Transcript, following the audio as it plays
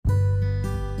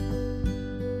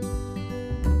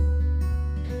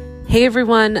Hey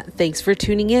everyone, thanks for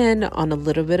tuning in on a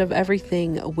little bit of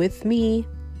everything with me,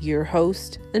 your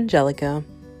host, Angelica.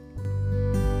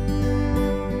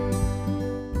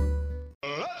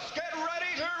 Let's get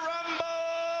ready to rumble!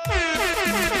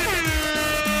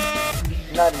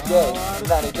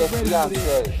 90 days,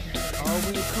 Fiance.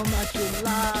 Oh, we come at you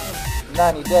live.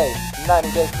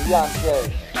 90 days,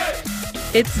 Fiance.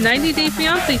 It's 90 Day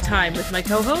Fiance time with my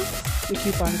co-host. We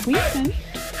keep on queefing.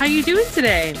 How you doing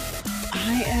today?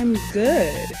 I am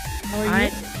good. How are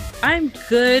you? I'm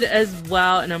good as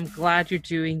well, and I'm glad you're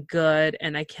doing good,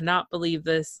 and I cannot believe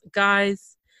this.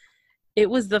 Guys, it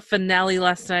was the finale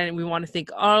last night, and we want to thank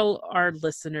all our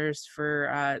listeners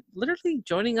for literally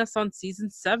joining us on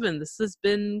season 7. This has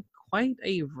been quite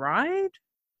a ride.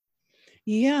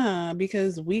 Yeah,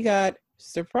 because we got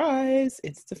surprise.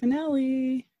 It's the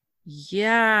finale.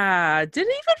 Yeah,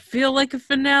 didn't even feel like a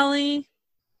finale.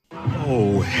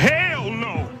 Oh, hell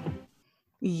no!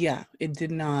 Yeah, it did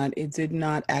not. It did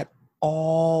not at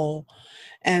all.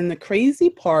 And the crazy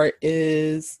part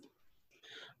is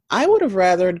I would have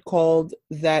rather called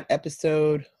that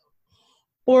episode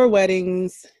 4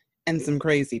 weddings and some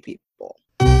crazy people.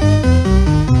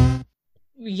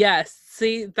 Yes,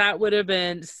 see, that would have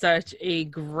been such a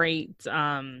great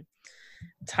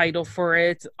title for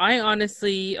it. I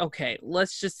honestly, okay,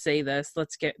 let's just say this.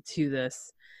 Let's get to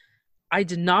this. I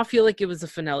did not feel like it was a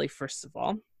finale, first of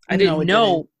all. I didn't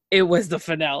know it was the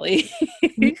finale.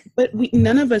 But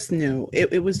none of us knew.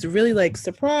 It was really like,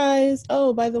 surprise.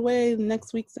 Oh, by the way,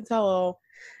 next week's the tell-all.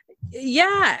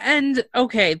 Yeah, and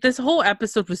okay, this whole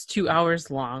episode was 2 hours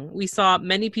long. We saw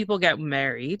many people get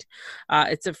married,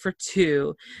 except for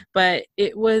 2. But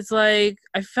it was like,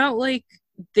 I felt like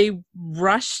they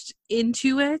rushed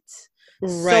into it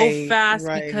so fast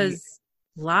because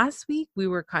last week we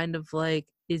were kind of like,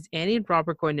 is Annie and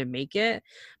Robert going to make it?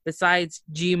 Besides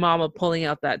G Mama pulling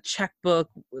out that checkbook,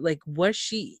 like, what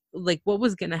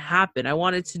was going to happen? I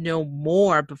wanted to know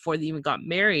more before they even got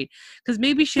married, because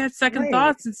maybe she had second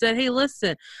thoughts and said, hey,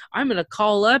 listen, I'm going to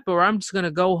call up or I'm just going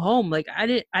to go home. Like,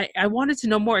 I wanted to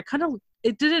know more.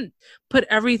 It didn't put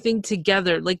everything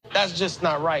together. Like, That's just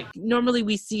not right. normally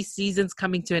we see seasons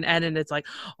coming to an end and it's like,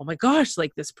 oh my gosh,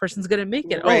 like this person's gonna make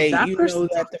it. Right. Oh, that person. Know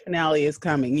that the finale is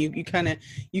coming. You can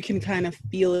kind of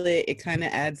feel it. It kind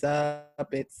of adds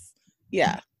up. It's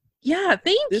Yeah,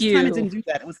 thank this you. This kind of didn't do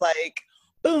that. It was like,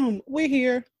 boom, we're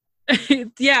here.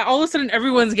 Yeah, all of a sudden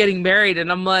everyone's getting married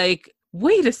and I'm like,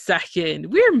 wait a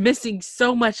second, we're missing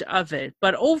so much of it.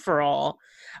 But overall,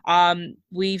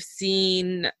 we've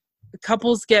seen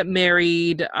couples get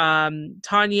married.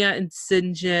 Tanya and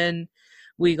Sinjin,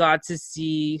 we got to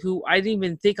see, who I didn't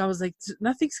even think, I was like,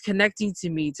 nothing's connecting to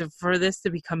me for this to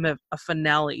become a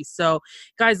finale. So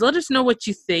guys, let us know what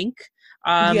you think.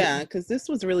 Yeah, because this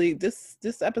was really this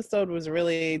episode was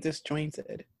really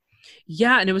disjointed.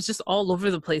 Yeah, and it was just all over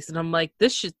the place, and I'm like,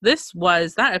 this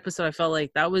was that episode. I felt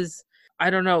like that was, I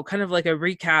don't know, kind of like a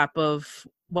recap of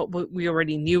what we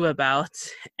already knew about,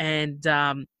 and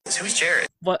Who's Jared?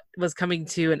 what was coming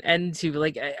to an end to.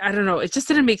 Like, I don't know, it just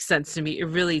didn't make sense to me. It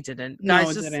really didn't. No, Guys,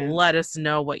 it just didn't. let us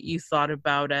know what you thought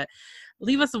about it.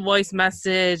 Leave us a voice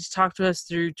message, talk to us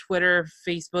through Twitter,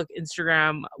 Facebook,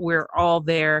 Instagram. We're all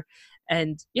there,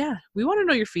 and yeah, we want to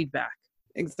know your feedback.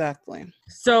 Exactly.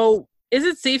 So is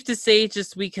it safe to say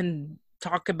just we can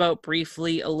talk about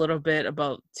briefly a little bit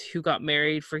about who got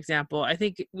married, for example? I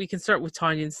think we can start with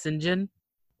Tanya and Sinjin.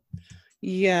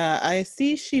 Yeah, I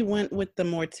see she went with the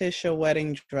Morticia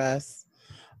wedding dress,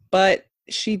 but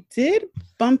she did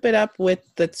bump it up with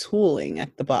the tooling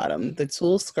at the bottom, the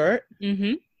tulle skirt,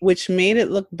 which made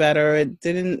it look better. It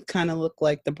didn't kind of look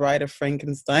like the Bride of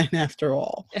Frankenstein after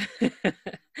all.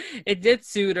 It did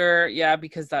suit her, yeah,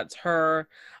 because that's her.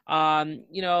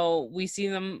 We see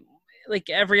them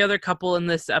like every other couple in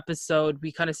this episode.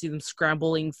 We kind of see them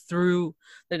scrambling through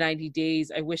the 90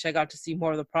 days. I wish I got to see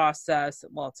more of the process.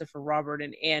 Well, except for Robert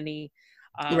and Annie.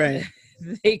 Right.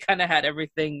 They kind of had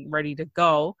everything ready to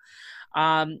go.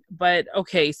 But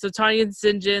okay, so Tanya and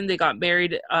Sinjin, they got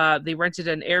married. They rented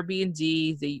an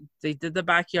Airbnb. They did the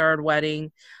backyard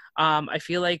wedding. I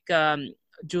feel like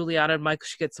Juliana and Michael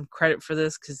should get some credit for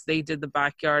this because they did the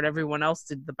backyard. Everyone else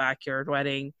did the backyard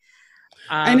wedding.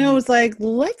 I know, it was like,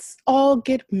 let's all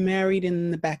get married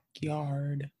in the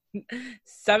backyard.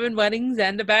 7 weddings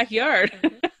and a backyard.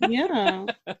 Yeah.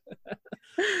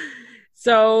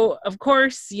 So, of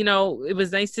course, it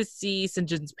was nice to see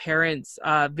Sinjin's parents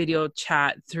video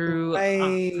chat through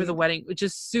for the wedding, which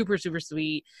is super, super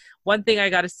sweet. One thing I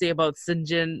got to say about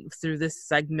Sinjin through this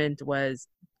segment was,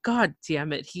 God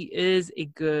damn it, he is a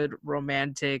good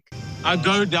romantic. I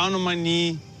go down on my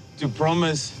knee to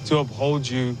promise to uphold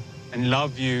you and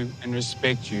love you and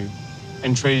respect you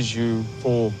and treasure you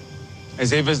for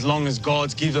as long as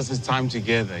God gives us his time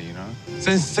together, you know?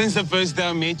 Since the first day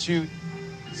I met you,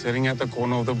 sitting at the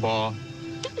corner of the bar,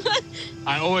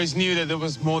 I always knew that there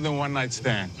was more than one night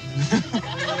stand.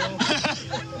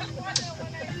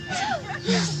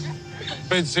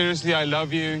 But seriously, I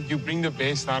love you. You bring the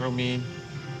best out of me.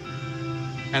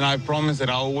 And I promise that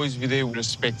I'll always be there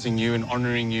respecting you and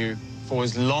honoring you for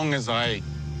as long as I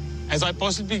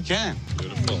possibly can.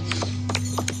 Beautiful.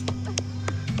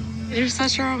 You're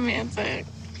such a romantic.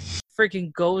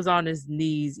 Freaking goes on his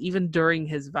knees even during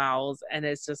his vows, and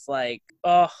it's just like,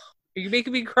 oh, you're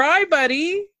making me cry,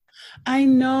 buddy. I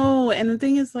know. And the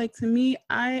thing is, like, to me,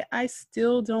 I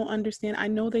still don't understand. I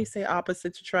know they say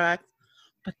opposites attract,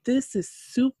 but this is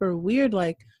super weird.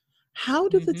 Like, how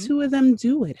do the two of them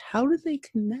do it? How do they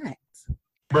connect?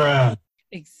 Bruh.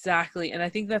 Exactly. And I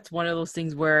think that's one of those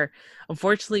things where,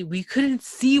 unfortunately, we couldn't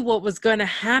see what was going to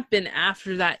happen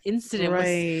after that incident.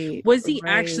 Right. Was he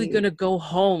actually going to go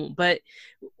home? But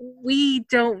we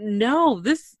don't know.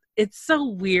 It's so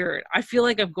weird. I feel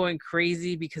like I'm going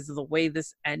crazy because of the way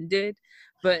this ended.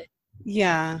 But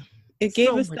yeah, it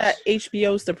gave us that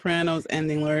HBO Sopranos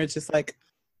ending where it's just like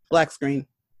black screen.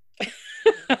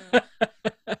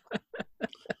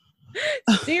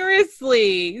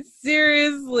 Seriously.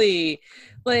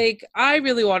 Like, I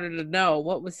really wanted to know,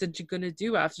 what was Sinjin gonna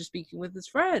do after speaking with his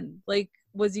friend? Like,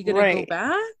 was he gonna go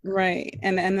back? Right.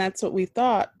 And that's what we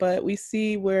thought, but we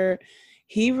see where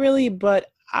he really, but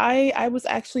I was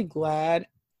actually glad,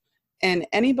 and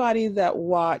anybody that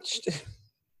watched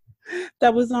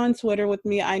that was on Twitter with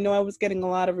me, I know I was getting a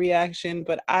lot of reaction,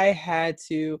 but I had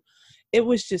to. It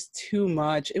was just too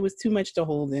much. It was too much to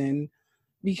hold in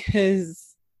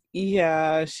because,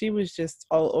 yeah, she was just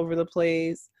all over the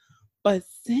place. But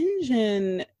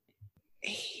Sinjin,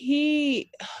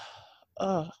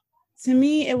 to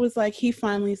me, it was like he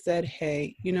finally said,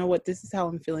 hey, you know what? This is how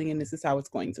I'm feeling and this is how it's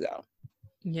going to go.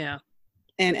 Yeah.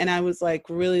 And I was like,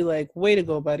 really, like, way to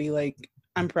go, buddy. Like,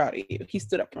 I'm proud of you. He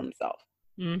stood up for himself.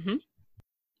 Mm-hmm.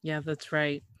 Yeah, that's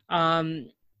right. But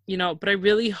I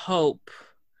really hope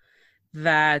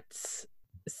that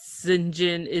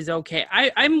Sinjin is okay.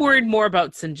 I'm worried more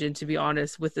about Sinjin, to be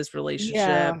honest, with this relationship.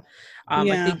 Yeah.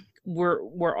 I think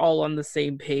we're all on the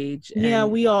same page. Yeah,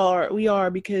 we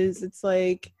are, because it's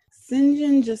like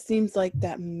Sinjin just seems like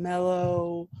that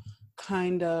mellow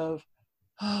kind of,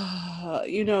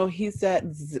 he's that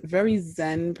very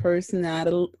zen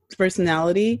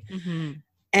personality. Mm-hmm.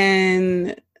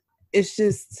 And it's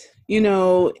just,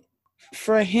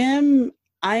 for him,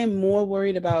 I am more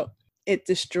worried about it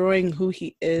destroying who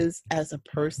he is as a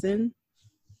person.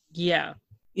 Yeah.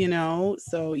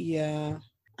 So yeah,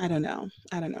 I don't know,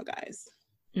 guys.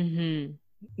 Mm-hmm.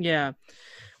 Yeah.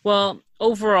 Well,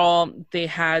 overall, they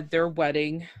had their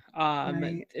wedding.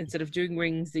 Right. Instead of doing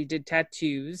rings, they did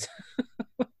tattoos,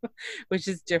 which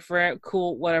is different.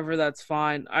 Cool, whatever, that's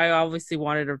fine. I obviously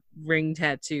wanted a ring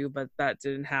tattoo, but that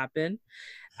didn't happen.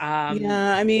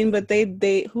 Yeah, I mean, but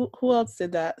they who else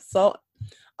did that?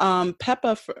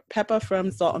 Peppa from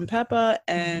Salt and Peppa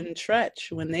and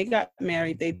Tretch, when they got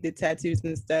married, they did tattoos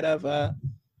instead of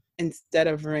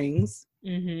rings.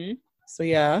 Mm-hmm. So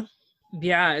yeah.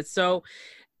 So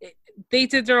they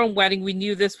did their own wedding. We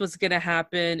knew this was going to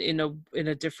happen in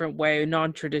a different way,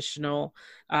 non-traditional.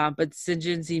 But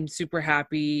Sinjin seemed super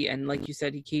happy, and like you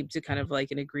said, he came to kind of like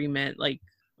an agreement, like,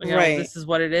 this is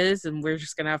what it is, and we're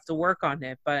just going to have to work on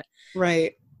it. But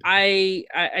right. I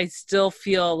still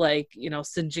feel like,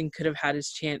 Sinjin could have had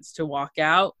his chance to walk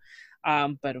out.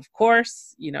 But of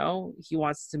course, he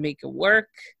wants to make it work.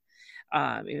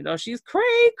 Even though she's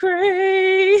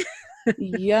cray.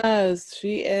 Yes,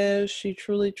 she is. She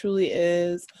truly, truly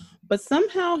is. But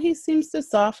somehow he seems to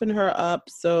soften her up.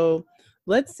 So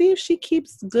let's see if she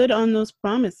keeps good on those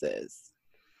promises.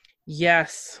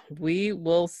 Yes, we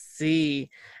will see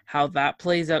how that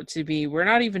plays out to be. We're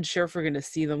not even sure if we're going to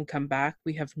see them come back.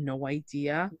 We have no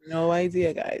idea. No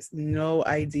idea, guys. No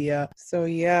idea. So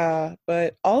yeah,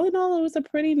 but all in all, it was a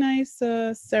pretty nice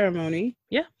ceremony.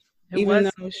 Yeah. Even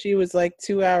though she was like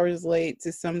 2 hours late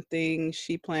to something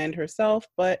she planned herself,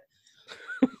 but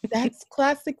that's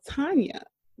classic Tanya.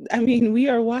 I mean, we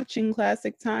are watching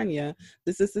classic Tanya.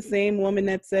 This is the same woman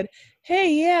that said,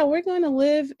 hey, yeah, we're going to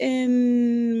live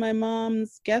in my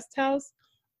mom's guest house.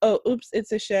 Oh, oops,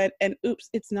 it's a shed. And oops,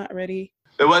 it's not ready.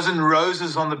 There wasn't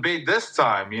roses on the bed this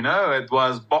time, It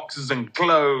was boxes and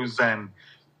clothes and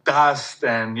dust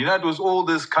and, it was all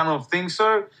this kind of thing.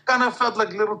 So kind of felt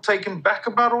like a little taken back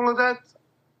about all of that.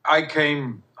 I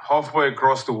came halfway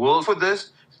across the world for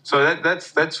this. So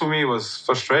that's for me was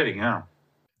frustrating, yeah.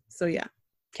 So yeah,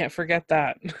 can't forget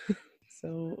that.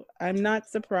 So I'm not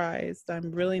surprised.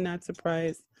 I'm really not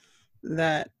surprised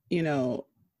that,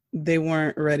 they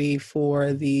weren't ready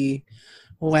for the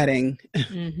wedding.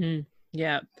 Mm-hmm.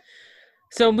 Yeah.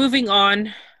 So moving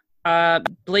on,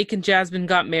 Blake and Jasmine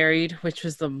got married, which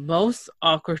was the most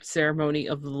awkward ceremony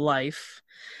of life.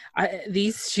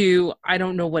 These two, I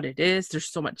don't know what it is. There's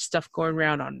so much stuff going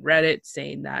around on Reddit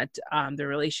saying that their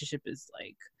relationship is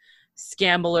like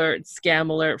scam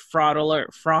alert, fraud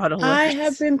alert, fraud alert. I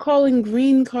have been calling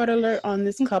green card alert on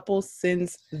this couple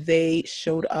since they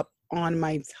showed up on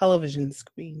my television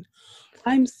screen.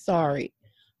 I'm sorry.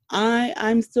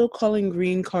 I'm still calling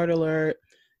green card alert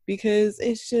because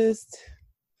it's just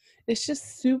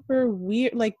super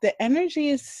weird. Like the energy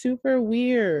is super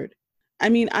weird. I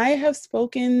mean, I have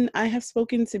spoken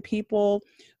to people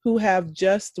who have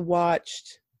just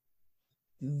watched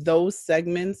those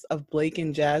segments of Blake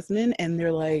and Jasmine, and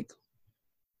they're like,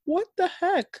 what the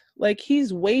heck? Like,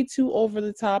 he's way too over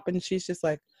the top, and she's just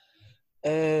like,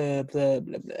 blah, blah,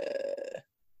 blah.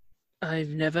 I've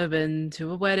never been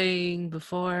to a wedding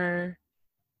before.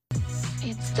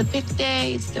 It's the big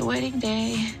day. It's the wedding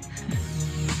day.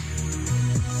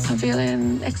 I'm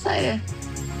feeling excited.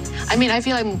 I mean, I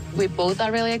feel like we both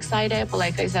are really excited, but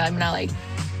like I said, I'm not like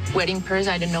wedding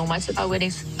person. I don't know much about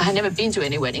weddings. I have never been to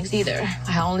any weddings either.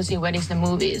 I have only seen weddings in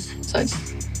movies, so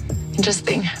it's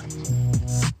interesting.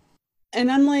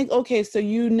 And I'm like, okay, so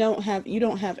you don't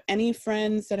have any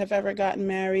friends that have ever gotten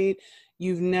married.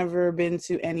 You've never been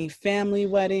to any family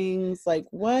weddings. Like,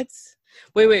 what?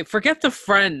 Wait, forget the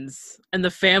friends and the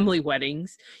family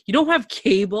weddings. You don't have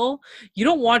cable. You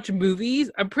don't watch movies.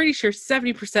 I'm pretty sure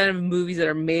 70% of movies that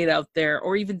are made out there,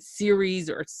 or even series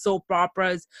or soap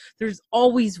operas, there's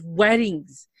always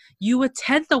weddings. You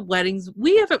attend the weddings.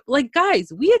 We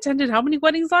attended how many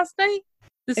weddings last night?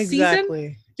 This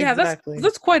season? Yeah, exactly.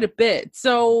 That's quite a bit.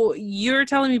 So you're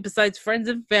telling me besides friends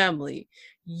and family,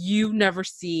 you've never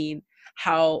seen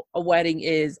how a wedding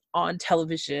is on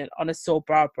television, on a soap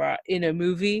opera, in a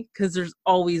movie? Because there's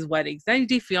always weddings. 90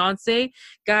 Day Fiance,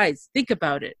 guys, think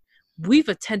about it. We've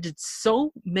attended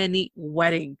so many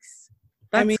weddings.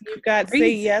 You've got crazy.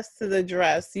 Say Yes to the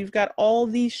Dress. You've got all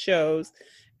these shows.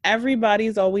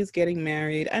 Everybody's always getting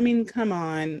married. I mean, come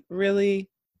on, really?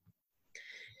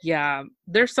 Yeah,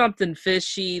 there's something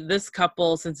fishy. This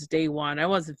couple, since day one, I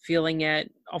wasn't feeling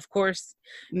it. Of course,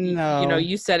 no.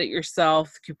 You said it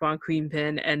yourself, coupon queen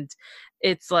pin, and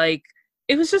it's like,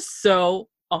 it was just so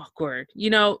awkward.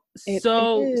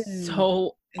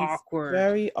 So awkward.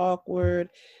 Very awkward.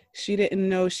 She didn't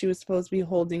know she was supposed to be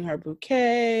holding her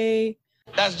bouquet.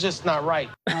 That's just not right.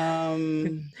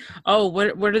 Oh,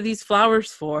 what are these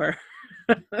flowers for?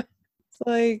 It's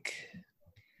like,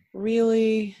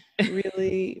 really?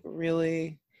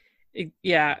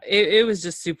 It was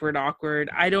just super awkward.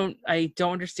 I don't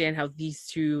understand how these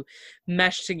two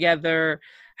mesh together.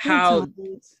 How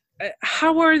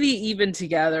are they even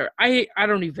together? I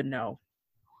don't even know.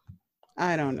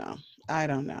 I don't know.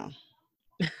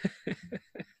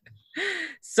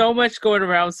 So much going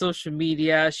around social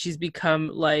media. She's become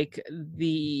like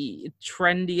the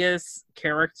trendiest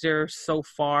character so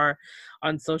far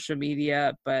on social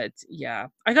media. But yeah,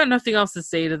 I got nothing else to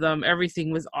say to them.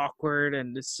 Everything was awkward,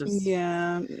 and it's just...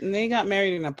 Yeah, they got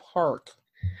married in a park.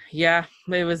 Yeah,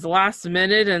 it was last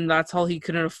minute, and that's all he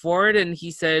couldn't afford. And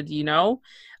he said,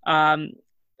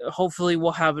 hopefully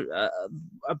we'll have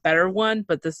a better one,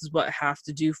 but this is what I have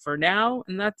to do for now,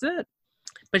 and that's it.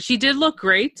 But she did look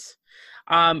great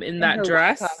in that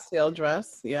dress. Cocktail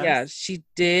dress, yes. Yeah, she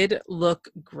did look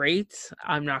great.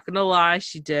 I'm not going to lie,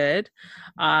 she did.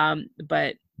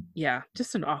 But yeah,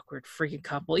 just an awkward freaking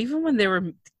couple. Even when they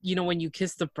were, when you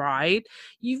kiss the bride,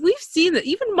 we've seen that.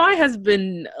 Even my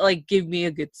husband, like, gave me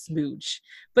a good smooch.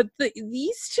 But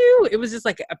these two, it was just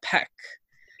like a peck.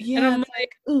 Yeah. And I'm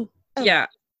like, ooh, oh. Yeah.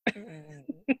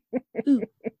 Ooh,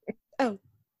 oh.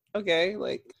 Okay,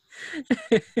 like...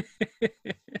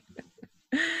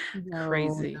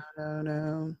 Crazy.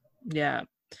 No. Yeah.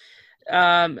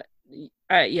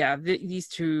 These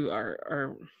two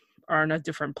are on a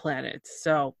different planet.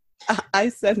 So I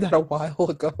said that a while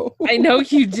ago. I know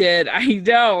you did. I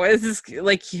know. It's just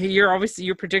like, your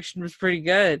prediction was pretty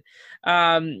good.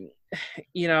 I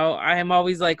am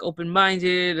always like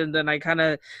open-minded, and then I kind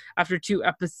of, after 2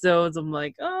 episodes, I'm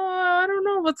like, oh, I don't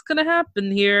know what's gonna happen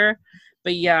here.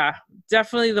 But yeah,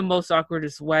 definitely the most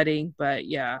awkwardest wedding. But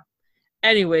yeah.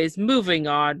 Anyways, moving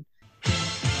on.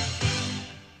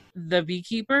 The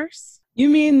Beekeepers? You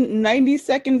mean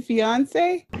 90-Second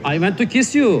Fiance? I want to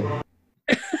kiss you.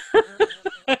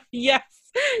 Yes,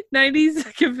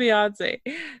 90-Second Fiance.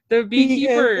 The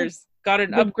Beekeepers got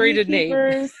an upgraded name.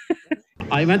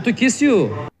 I want to kiss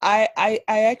you. I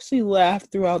actually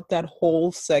laughed throughout that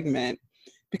whole segment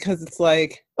because it's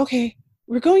like, okay,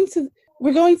 we're going to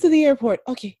the airport.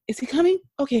 Okay, is he coming?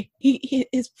 Okay,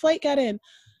 his flight got in.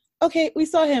 Okay, we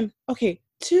saw him. Okay,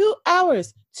 2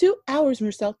 hours. 2 hours,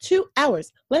 Marcel. 2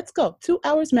 hours. Let's go. 2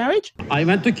 hours marriage? I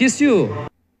want to kiss you.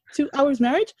 2 hours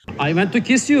marriage? I want to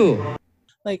kiss you.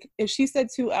 Like, if she said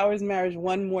 2 hours marriage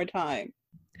one more time.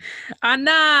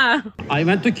 Anna! I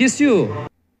want to kiss you.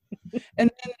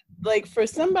 And then, like, for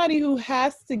somebody who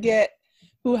has to get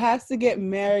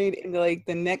married in like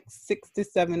the next 6 to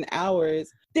 7 hours,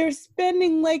 they're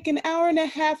spending like an hour and a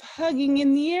half hugging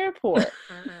in the airport.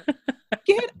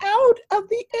 Get out of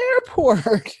the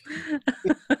airport.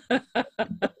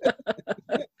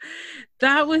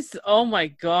 That was, oh my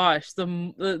gosh, the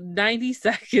 90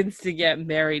 seconds to get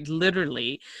married,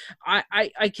 literally.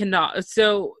 I cannot.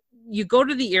 So you go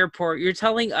to the airport, you're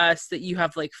telling us that you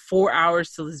have like 4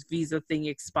 hours till this visa thing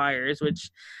expires,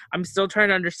 which I'm still trying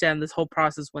to understand this whole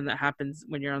process when that happens,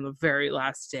 when you're on the very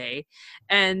last day.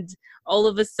 And all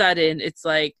of a sudden it's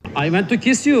like, I want to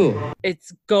kiss you.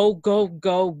 it's go, go,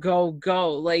 go, go,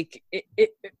 go. Like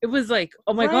it was like,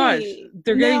 oh my gosh,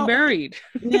 they're getting married.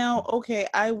 Now, okay,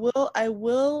 I will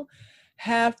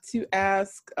have to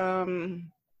ask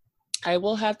Tamina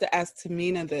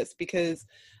this, because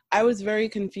I was very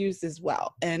confused as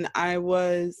well. And I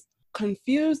was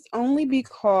confused only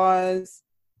because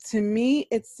to me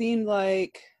it seemed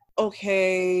like,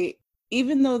 okay,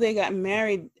 even though they got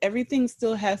married, everything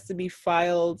still has to be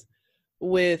filed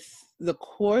with the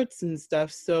courts and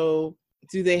stuff. So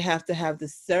do they have to have the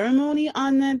ceremony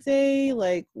on that day?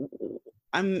 Like,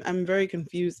 I'm very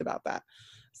confused about that.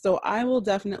 So I will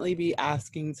definitely be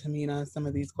asking Tamina some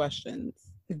of these questions.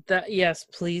 Yes,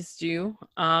 please do.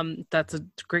 That's a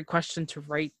great question to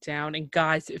write down. And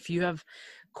guys, if you have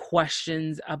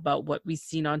questions about what we've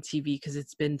seen on TV, because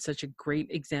it's been such a great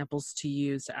examples to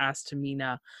use to ask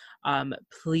Tamina,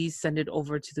 please send it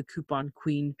over to the Coupon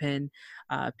Queen pin,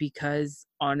 because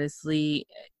honestly,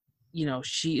 you know,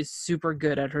 she is super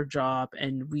good at her job,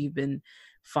 and we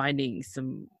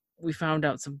found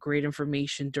out some great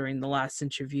information during the last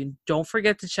interview. Don't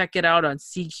forget to check it out on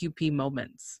CQP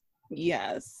Moments.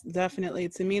 Yes, definitely.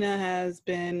 Tamina has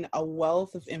been a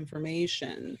wealth of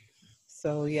information.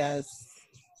 So yes.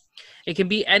 It can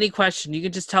be any question. You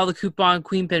can just tell the Coupon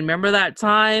Queen pin. Remember that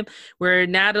time where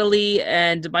Natalie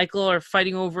and Michael are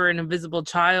fighting over an invisible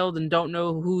child and don't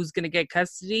know who's going to get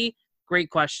custody? Great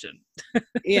question.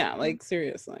 Yeah, like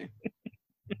seriously.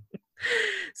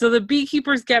 So the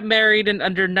beekeepers get married in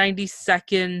under 90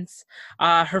 seconds.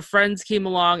 Her friends came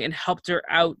along and helped her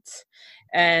out.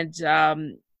 And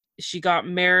she got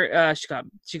married.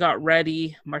 She got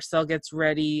ready. Marcel gets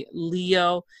ready.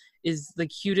 Leo is the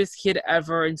cutest kid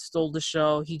ever and stole the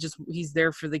show. He's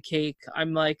there for the cake.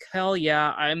 I'm like, hell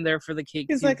yeah, I'm there for the cake.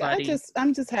 He's too, like, buddy.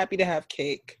 I'm just happy to have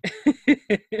cake.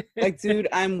 Like, dude,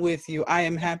 I'm with you. I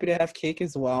am happy to have cake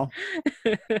as well.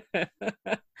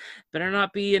 Better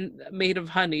not be made of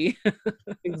honey.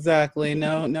 Exactly.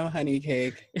 No honey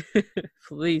cake.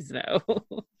 Please no.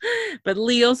 But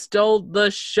Leo stole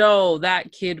the show.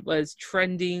 That kid was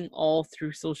trending all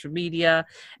through social media,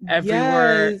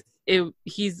 everywhere. Yes.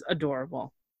 He's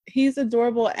adorable. He's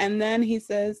adorable. And then he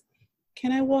says,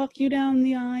 can I walk you down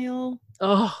the aisle?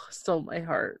 Oh, stole my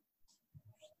heart.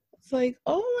 It's like,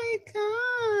 oh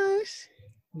my gosh.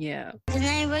 Yeah. Does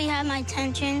anybody have my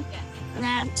attention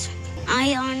that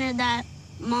I honor that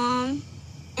Mom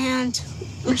and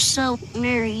we're so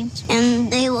married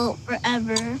and they will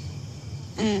forever,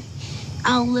 and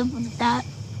I'll live with that.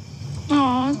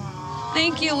 Aw,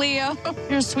 thank you, Leo.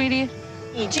 You're a sweetie.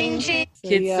 Ching, ching.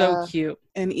 Kid's so cute.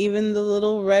 And even the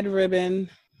little red ribbon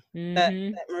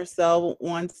that Marcel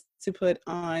wants to put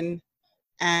on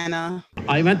Anna.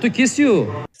 I want to kiss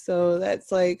you. So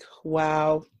that's like,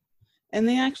 wow. And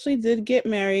they actually did get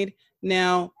married.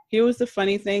 Now, here was the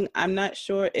funny thing. I'm not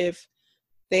sure if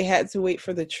they had to wait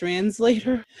for the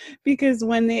translator, because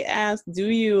when they asked, do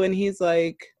you? And he's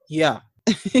like, yeah.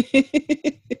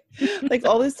 Like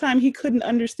all this time he couldn't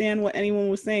understand what anyone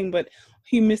was saying, but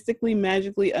he mystically,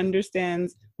 magically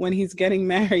understands when he's getting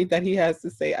married that he has to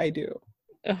say, I do.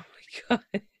 Oh my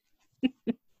God.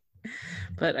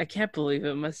 But I can't believe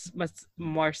it.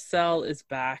 Marcel is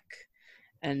back.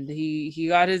 And he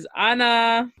got his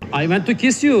Anna. I want to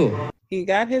kiss you. He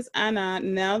got his Anna.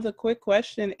 Now the quick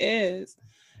question is,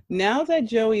 now that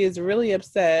Joey is really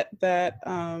upset that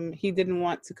he didn't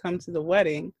want to come to the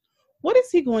wedding, what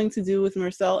is he going to do with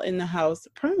Marcel in the house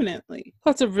permanently?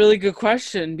 That's a really good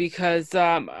question, because,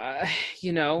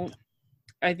 you know,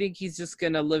 I think he's just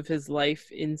gonna live his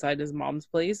life inside his mom's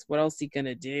place. What else he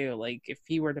gonna do? Like, if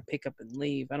he were to pick up and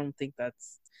leave, I don't think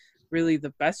that's really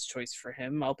the best choice for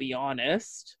him. I'll be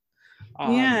honest.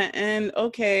 Yeah, and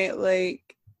okay,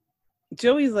 like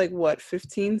Joey's like what,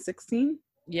 15, 16?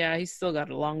 Yeah, he's still got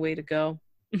a long way to go.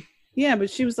 Yeah, but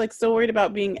she was like so worried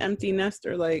about being empty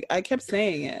nester. Like I kept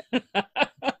saying it.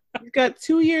 You've got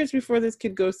 2 years before this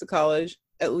kid goes to college,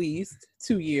 at least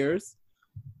 2 years.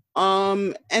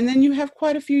 And then you have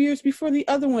quite a few years before the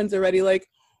other ones are ready. Like,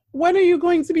 when are you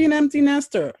going to be an empty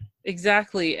nester?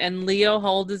 Exactly. And Leo, how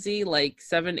old is he? Like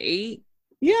 7, 8?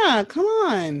 Yeah, come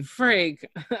on. Frig.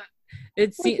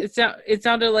 It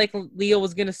sounded like Leo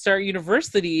was going to start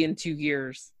university in 2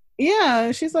 years.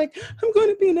 Yeah, she's like, I'm going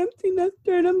to be an empty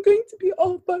nester and I'm going to be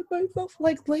all by myself.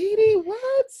 Like, lady,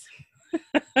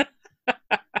 what?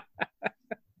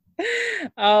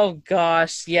 Oh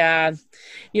gosh, yeah.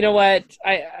 You know what?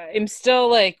 I'm still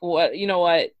like, what? You know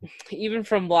what? Even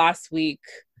from last week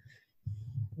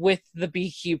with the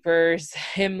beekeepers,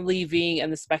 him leaving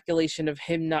and the speculation of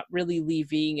him not really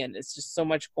leaving, and it's just so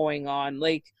much going on.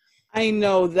 Like, I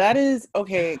know that is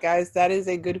okay, guys. That is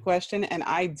a good question, and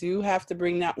I do have to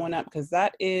bring that one up because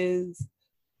that is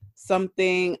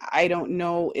something I don't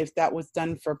know if that was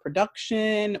done for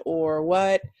production or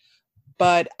what.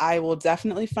 But I will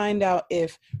definitely find out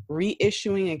if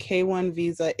reissuing a K-1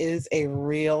 visa is a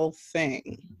real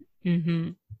thing. Mm-hmm.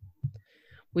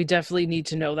 We definitely need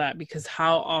to know that, because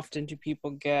how often do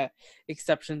people get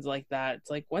exceptions like that?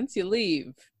 It's like, once you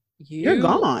leave, you're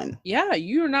gone. Yeah,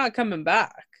 you're not coming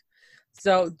back.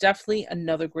 So definitely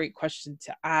another great question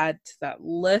to add to that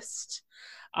list.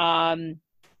 I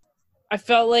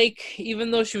felt like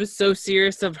even though she was so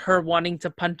serious of her wanting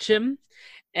to punch him,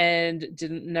 and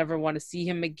didn't never want to see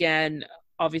him again.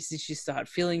 Obviously, she still had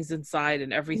feelings inside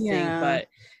and everything, but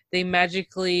they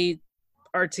magically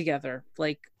are together.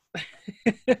 Like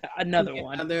another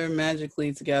one. They're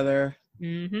magically together.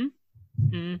 Mm-hmm.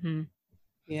 Mm-hmm.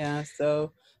 Yeah,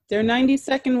 so their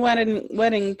 92nd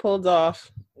wedding pulled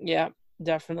off. Yeah,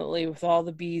 definitely, with all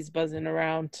the bees buzzing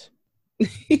around.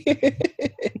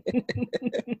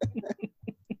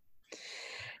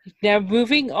 Now,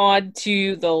 moving on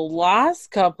to the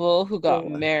last couple who got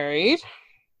married.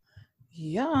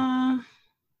 Yeah.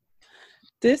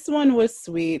 This one was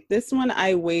sweet. This one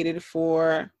I waited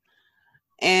for.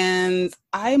 And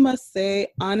I must say,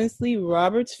 honestly,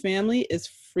 Robert's family is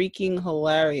freaking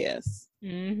hilarious.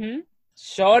 Mm-hmm.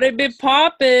 Shorty be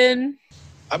poppin'.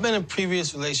 I've been in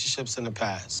previous relationships in the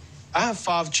past. I have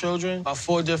 5 children by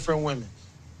 4 different women.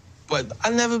 But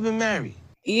I've never been married.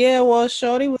 Yeah, well,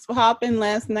 Shorty was popping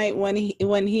last night when he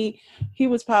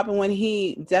was popping when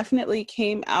he definitely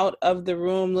came out of the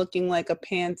room looking like a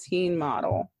Pantene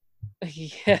model.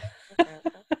 Yeah.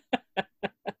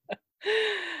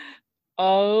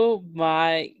 Oh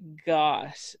my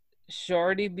gosh.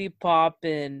 Shorty be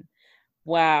poppin'.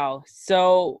 Wow.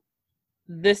 So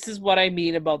this is what I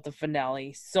mean about the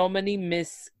finale. So many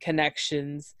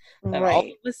misconnections that all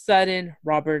of a sudden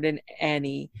Robert and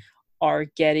Annie are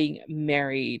getting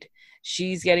married.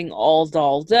 She's getting all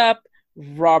dolled up.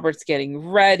 Robert's getting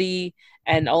ready.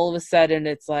 And all of a sudden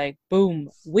it's like,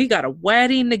 boom, we got a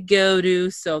wedding to go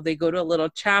to. So they go to a little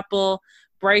chapel.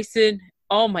 Bryson,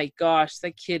 oh my gosh,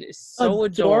 that kid is so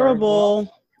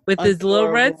adorable. With his little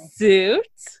red suit.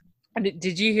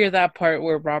 Did you hear that part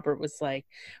where Robert was like,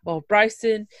 "Oh,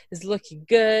 Bryson is looking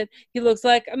good. He looks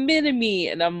like a mini-me,"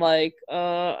 and I'm like,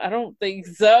 I don't think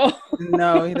so.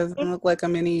 No, he doesn't look like a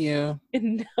mini you.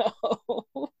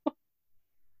 No.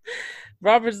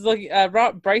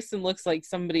 Bryson looks like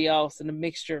somebody else and a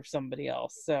mixture of somebody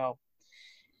else. So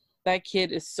that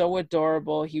kid is so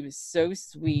adorable. He was so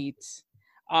sweet.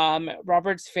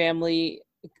 Robert's family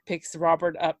picks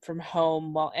Robert up from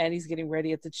home while Annie's getting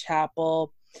ready at the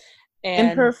chapel.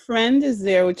 And her friend is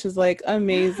there, which is like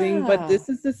amazing. Yeah. But this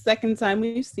is the second time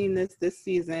we've seen this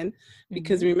season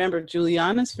because remember,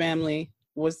 Juliana's family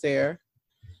was there.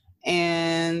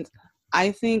 And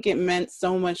I think it meant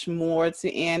so much more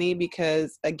to Annie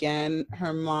because, again,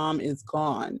 her mom is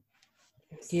gone.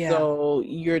 Yeah. So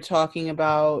you're talking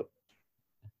about,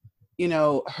 you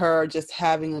know, her just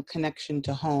having a connection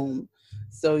to home.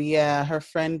 So, yeah, her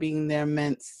friend being there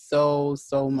meant so,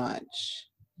 so much.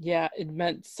 Yeah, it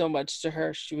meant so much to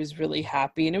her. She was really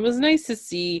happy. And it was nice to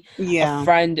see a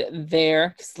friend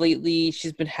there. Because lately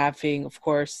she's been having, of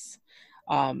course.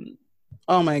 Oh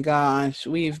my gosh.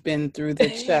 We've been through the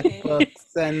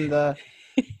checkbooks and the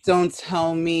don't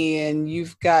tell me. And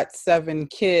you've got 7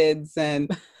 kids. And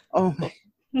oh my.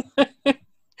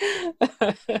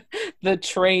 The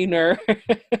trainer.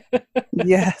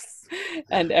 Yes.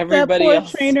 And That everybody poor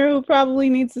else. trainer who probably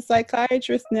needs a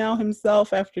psychiatrist now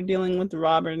himself after dealing with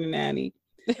Robert and Annie.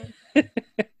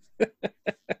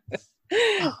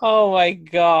 Oh my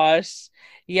gosh.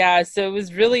 Yeah, so it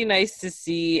was really nice to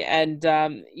see. And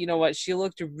you know what? She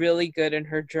looked really good in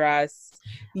her dress.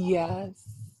 Yes,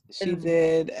 she And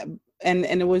did. And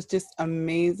it was just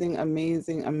amazing,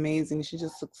 amazing, amazing. She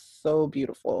just looks so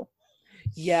beautiful.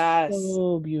 yes.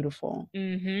 So beautiful.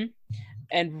 Mm-hmm.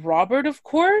 And Robert, of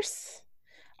course,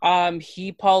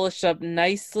 he polished up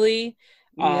nicely.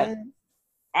 Yeah.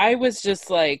 I was just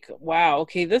like, wow,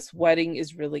 okay, this wedding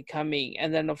is really coming.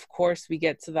 And then, of course, we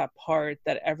get to that part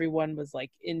that everyone was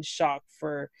like in shock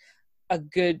for a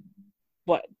good,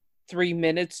 what, 3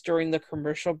 minutes during the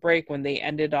commercial break when they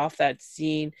ended off that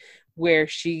scene where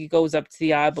she goes up to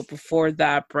the aisle. But before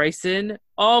that, Bryson,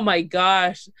 oh my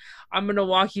gosh, I'm going to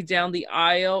walk you down the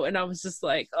aisle. And I was just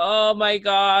like, oh my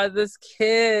God, this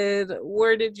kid,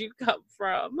 where did you come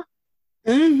from?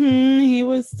 He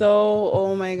was so,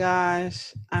 oh my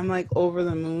gosh. I'm like over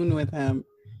the moon with him.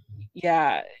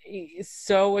 Yeah, he's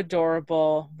so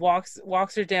adorable. Walks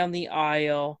her down the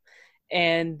aisle,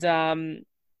 and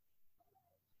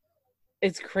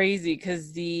it's crazy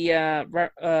because the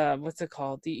what's it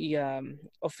called? The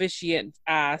officiant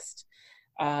asked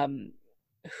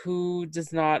who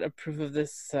does not approve of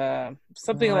this,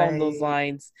 something along those Right.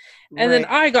 lines. And then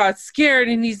Right. I got scared,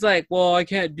 and he's like, well, I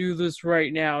can't do this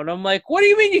right now. And I'm like, what do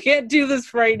you mean you can't do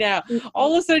this right now?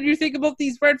 All of a sudden you think about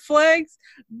these red flags?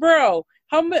 Bro,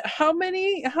 how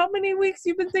many weeks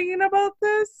you been thinking about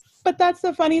this? But that's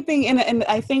the funny thing, and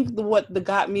I think what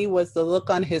got me was the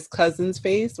look on his cousin's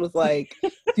face was like,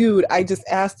 dude, I just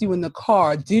asked you in the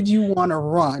car, did you want to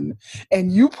run?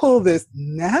 And you pull this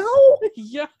now?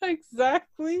 Yeah,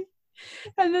 exactly.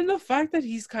 And then the fact that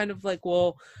he's kind of like,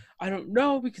 well, I don't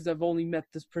know because I've only met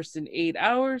this person 8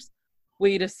 hours.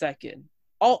 Wait a second.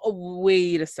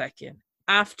 Wait a second.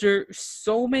 After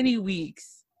so many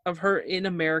weeks of her in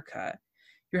America,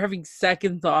 you're having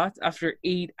second thoughts after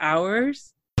 8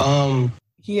 hours?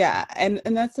 Yeah, and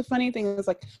that's the funny thing is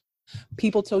like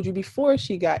people told you before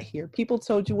she got here. People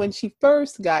told you when she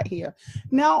first got here.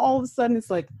 Now all of a sudden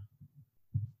it's like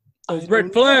those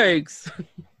red flags.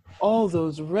 All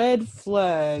those red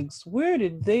flags. Where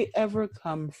did they ever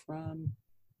come from?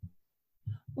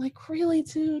 Like really,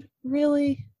 dude?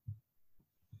 Really?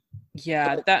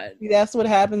 Yeah, that's what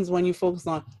happens when you focus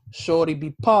on shorty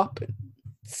be popping.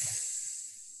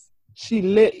 She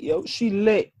lit, yo. She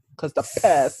lit. Because the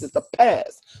past is the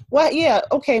past. What? Yeah,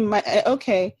 okay,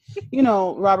 okay. You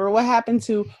know, Robert, what happened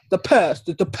to the past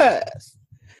is the past.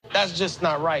 That's just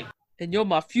not right. And you're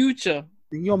my future.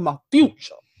 And you're my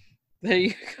future. There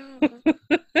you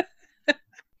go.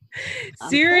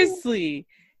 Seriously.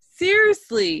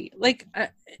 Like,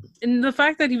 and the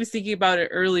fact that he was thinking about it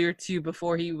earlier too,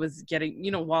 before he was getting,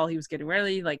 while he was getting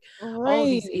ready, like, all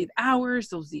these 8 hours,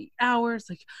 those 8 hours,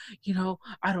 like,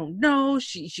 I don't know.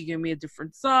 She gave me a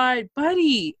different side,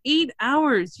 buddy. 8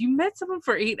 hours. You met someone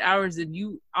for 8 hours, and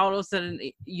you all of a sudden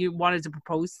you wanted to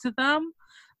propose to them,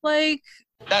 like.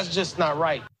 That's just not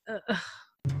right.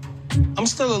 I'm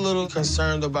still a little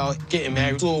concerned about getting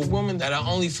married to a woman that I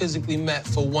only physically met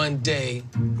for one day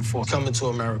before coming to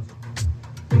America.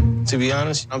 To be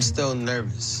honest, I'm still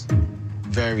nervous.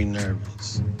 Very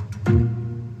nervous.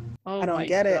 Oh, I don't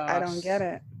get it. I don't get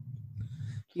it.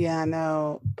 Yeah,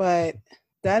 no, but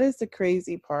that is the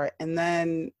crazy part. And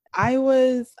then I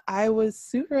was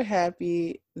super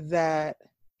happy that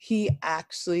he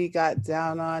actually got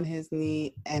down on his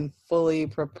knee and fully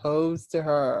proposed to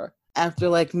her. After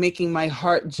like making my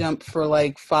heart jump for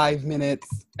like 5 minutes.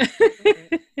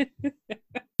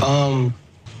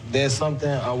 There's something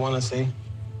I want to say.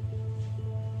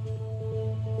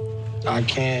 I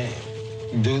can't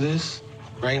do this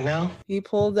right now. He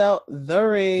pulled out the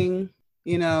ring,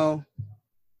 not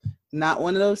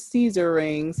one of those Caesar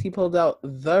rings. He pulled out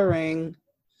the ring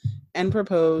and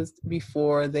proposed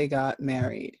before they got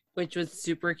married. Which was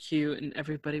super cute, and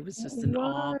everybody was just in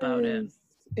awe about it.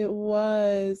 It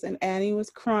was, and Annie was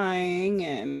crying,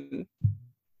 and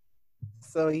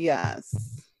so yes.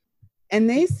 And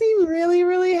they seemed really,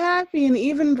 really happy, and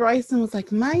even Bryson was like,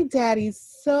 my daddy's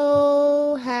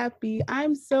so happy.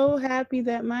 I'm so happy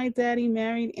that my daddy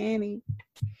married Annie.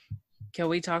 Can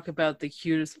we talk about the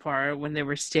cutest part when they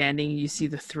were standing? You see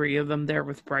the three of them there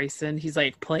with Bryson. He's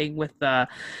like playing with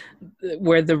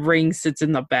where the ring sits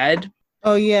in the bed.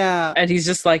 Oh, yeah. And he's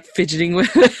just like fidgeting with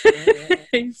it.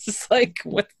 He's just like,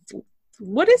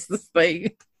 what is this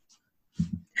thing?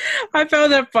 I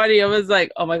found that funny. I was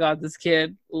like, oh my God, this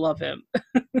kid, love him.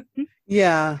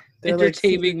 Yeah.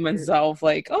 Entertaining himself,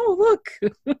 like, oh, look.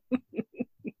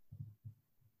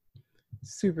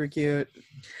 Super cute.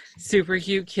 Super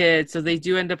cute kid. So they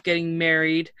do end up getting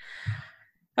married.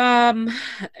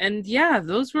 And yeah,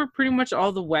 those were pretty much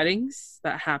all the weddings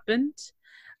that happened.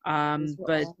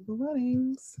 But all the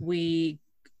weddings. We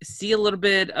see a little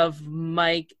bit of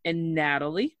Mike and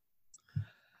Natalie.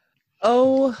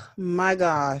 Oh my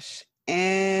gosh.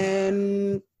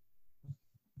 And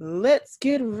let's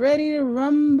get ready to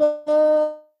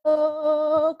rumble,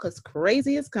 because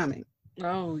crazy is coming.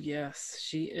 Oh, yes,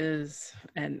 she is.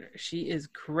 And she is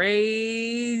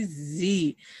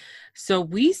crazy. So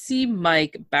we see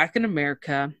Mike back in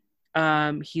America.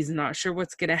 He's not sure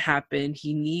what's going to happen.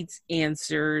 He needs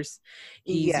answers.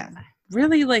 He's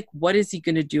really like, what is he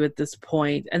going to do at this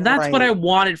point? And that's what I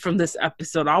wanted from this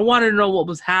episode. I wanted to know what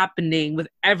was happening with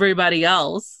everybody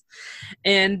else.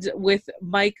 And with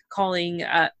Mike calling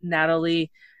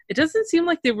Natalie, it doesn't seem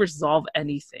like they resolve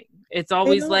anything. It's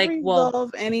always like,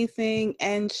 resolve anything.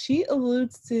 And she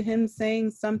alludes to him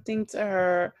saying something to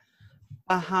her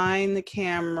behind the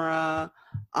camera,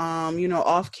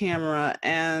 off camera,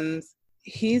 and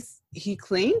he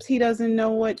claims he doesn't know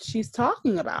what she's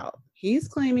talking about. He's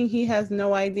claiming he has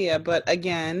no idea. But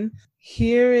again,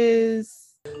 here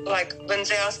is like when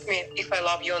they asked me if I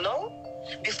love you or no,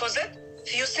 before that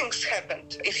few things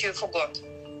happened, if you forgot,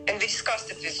 and we discussed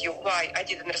it with you why I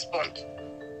didn't respond.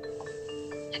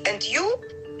 And you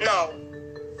now,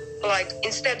 like,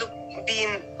 instead of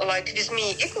being like with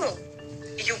me equal,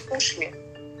 you push me.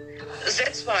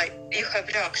 That's why you have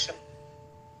reaction.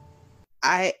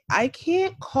 I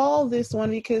can't call this one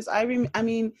because I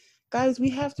mean, guys, we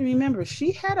have to remember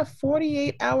she had a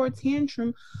 48-hour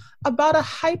tantrum about a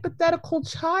hypothetical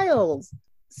child.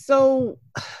 So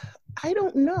I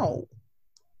don't know.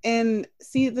 And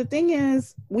see, the thing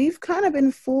is, we've kind of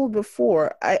been fooled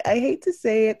before. I hate to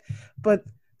say it, but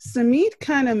Samit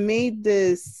kind of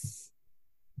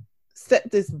set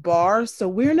this bar, so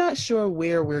we're not sure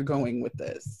where we're going with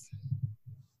this.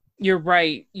 You're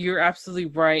right. You're absolutely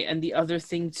right. And the other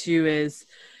thing too is,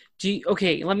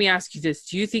 okay, let me ask you this.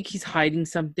 Do you think he's hiding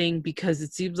something? Because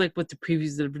it seems like with the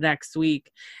previews of next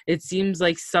week, it seems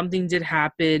like something did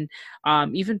happen,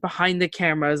 even behind the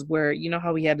cameras, where, you know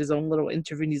how he had his own little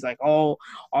interview and he's like, oh,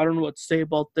 I don't know what to say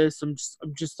about this. I'm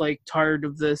just like tired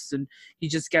of this. And he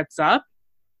just gets up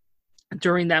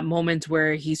during that moment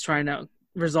where he's trying to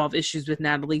resolve issues with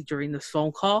Natalie during this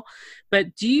phone call.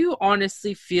 But do you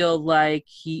honestly feel like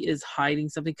he is hiding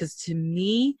something? Because to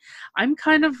me, I'm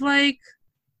kind of like,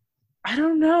 I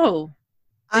don't know.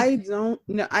 I don't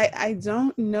know. I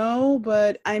don't know,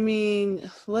 but I mean,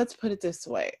 let's put it this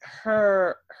way.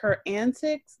 Her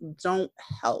antics don't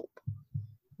help.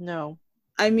 No.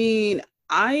 I mean,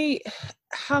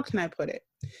 how can I put it?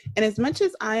 And as much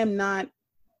as I am not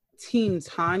Team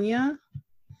Tanya,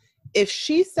 if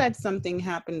she said something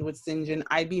happened with Sinjin,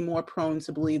 I'd be more prone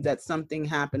to believe that something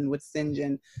happened with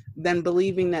Sinjin than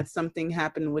believing that something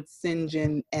happened with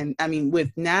Sinjin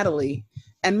with Natalie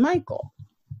and Michael.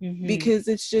 Mm-hmm. Because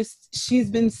it's just, she's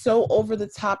been so over the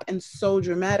top and so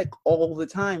dramatic all the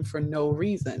time for no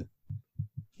reason.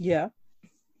 Yeah.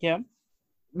 Yeah.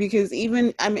 Because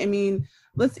even,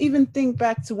 let's even think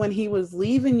back to when he was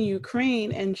leaving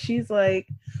Ukraine and she's like,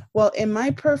 well, in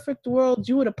my perfect world,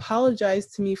 you would apologize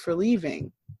to me for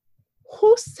leaving.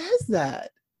 Who says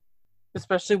that?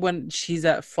 Especially when she's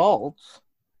at fault.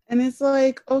 And it's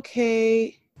like,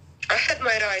 okay. I had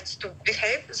my rights to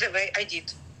behave the way I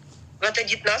did. But I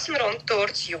did nothing wrong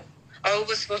towards you. I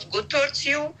always was good towards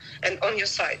you and on your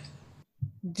side.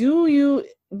 Do you,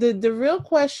 the real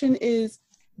question is,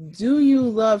 do you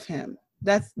love him?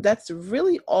 That's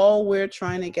really all we're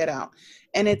trying to get out.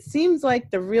 And it seems like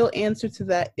the real answer to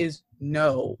that is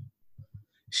no.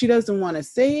 She doesn't want to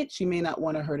say it. She may not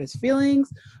want to hurt his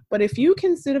feelings. But if you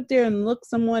can sit up there and look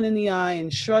someone in the eye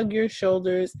and shrug your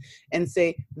shoulders and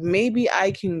say, maybe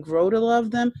I can grow to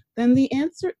love them, then the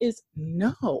answer is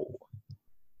no.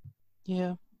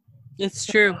 Yeah, it's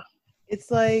true.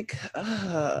 It's like,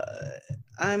 but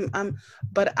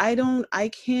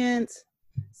I can't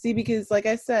see, because like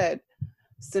I said,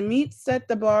 Samit set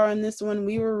the bar on this one.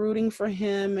 We were rooting for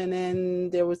him, and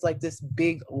then there was like this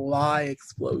big lie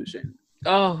explosion.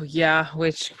 Oh yeah,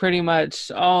 which pretty much,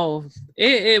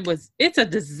 it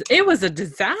was a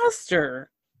disaster.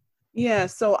 Yeah,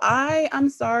 so I'm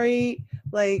sorry,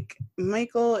 like,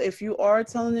 Michael, if you are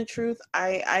telling the truth,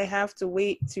 I have to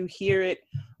wait to hear it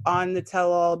on the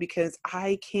tell-all, because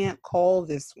I can't call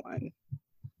this one.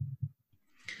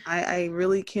 I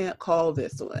really can't call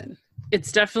this one.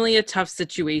 It's definitely a tough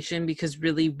situation because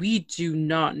really we do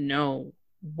not know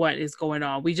what is going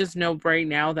on. We just know right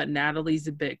now that Natalie's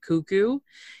a bit cuckoo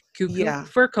yeah.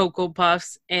 for Cocoa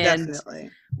Puffs, and definitely.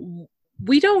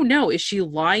 we don't know. Is she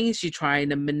lying? Is she trying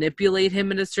to manipulate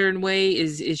him in a certain way?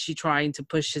 Is she trying to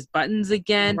push his buttons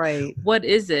again? Right. What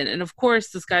is it? And of course,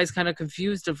 this guy's kind of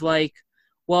confused of like,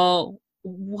 well,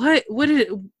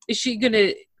 is she going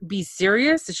to be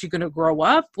serious? Is she going to grow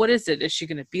up? What is it? Is she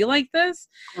going to be like this?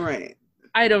 Right.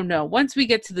 I don't know. Once we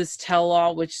get to this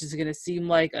tell-all, which is going to seem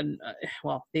like,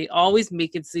 well, they always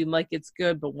make it seem like it's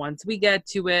good, but once we get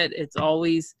to it, it's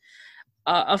always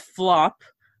a flop.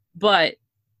 But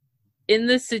in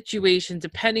this situation,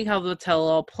 depending how the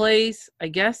tell-all plays, I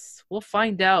guess we'll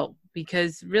find out.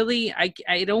 Because really,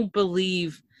 I don't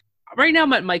believe... Right now,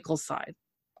 I'm at Michael's side.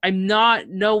 I'm not...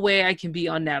 No way I can be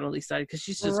on Natalie's side, because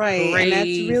she's just right. crazy. And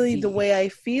that's really the way I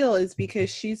feel, is because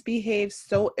she's behaved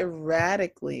so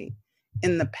erratically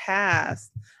in the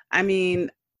past. I mean,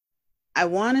 I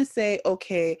want to say,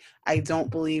 okay, I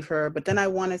don't believe her, but then I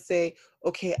want to say,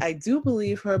 okay, I do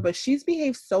believe her, but she's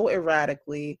behaved so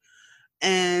erratically.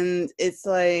 And it's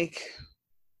like,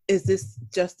 is this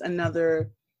just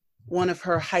another one of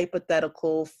her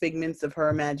hypothetical figments of her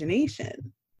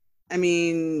imagination? I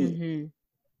mean,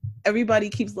 everybody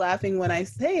keeps laughing when I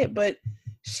say it, but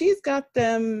she's got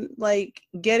them like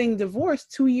getting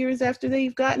divorced 2 years after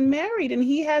they've gotten married, and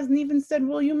he hasn't even said,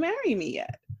 will you marry me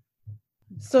yet?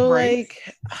 So like,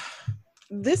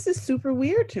 this is super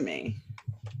weird to me.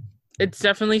 It's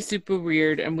definitely super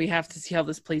weird, and we have to see how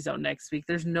this plays out next week.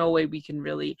 There's no way we can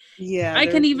really... Yeah, I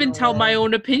can even tell my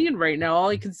own opinion right now. All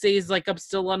I can say is like I'm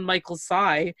still on Michael's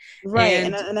side. Right,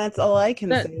 and that's all I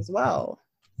can say as well.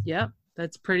 Yeah,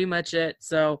 that's pretty much it.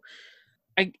 So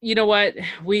you know what?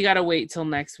 We gotta wait till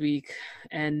next week,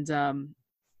 and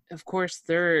of course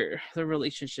their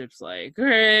relationship's like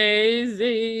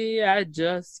crazy. I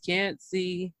just can't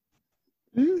see.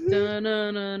 Dun, dun,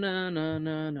 dun, dun, dun,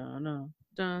 dun, dun,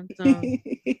 dun, dun.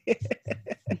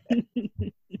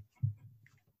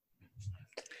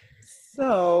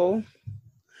 So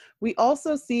we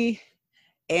also see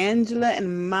Angela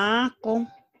and Michael.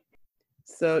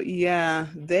 So yeah,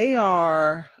 they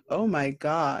are, oh my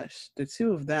gosh, the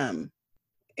two of them.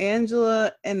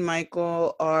 Angela and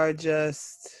Michael are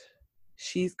just,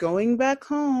 she's going back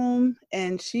home,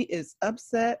 and she is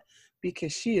upset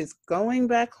because she is going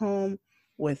back home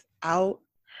without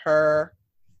her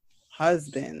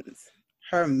husband,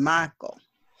 her Michael.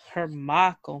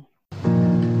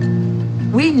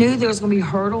 We knew there was going to be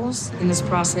hurdles in this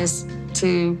process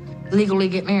to legally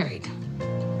get married.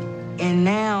 And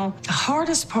now the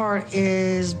hardest part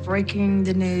is breaking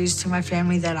the news to my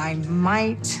family that I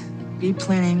might be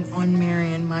planning on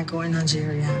marrying Michael in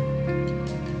Nigeria.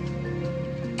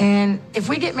 And if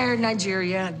we get married in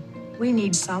Nigeria, we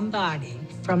need somebody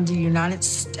from the United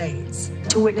States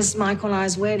to witness Michael and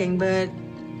I's wedding, but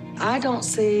I don't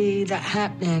see that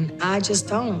happening. I just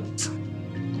don't.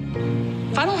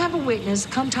 If I don't have a witness,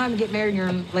 come time to get married here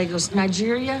in Lagos,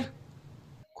 Nigeria.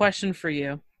 Question for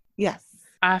you. Yes.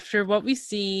 After what we've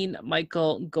seen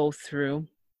Michael go through,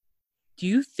 do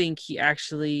you think he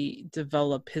actually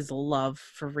developed his love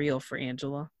for real for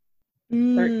Angela?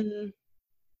 Or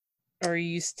are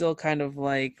you still kind of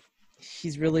like,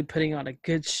 he's really putting on a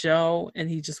good show and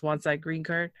he just wants that green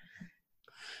card?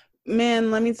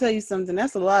 Man, let me tell you something.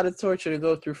 That's a lot of torture to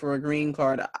go through for a green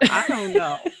card. I don't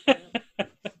know.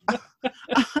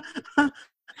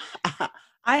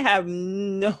 I have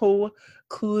no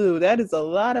clue. That is a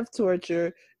lot of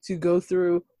torture to go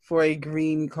through for a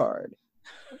green card.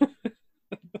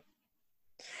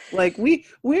 Like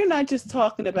we're not just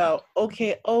talking about,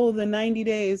 okay, the 90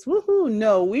 days, woohoo.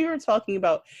 No, we are talking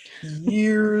about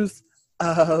years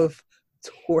of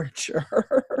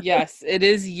torture. Yes, it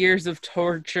is years of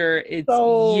torture. It's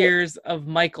years of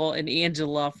Michael and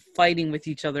Angela fighting with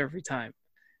each other every time.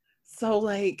 So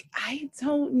like, I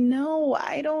don't know.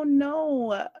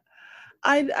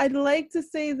 I'd like to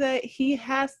say that he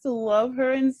has to love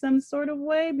her in some sort of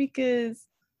way because,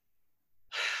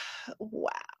 wow.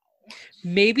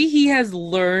 Maybe he has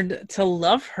learned to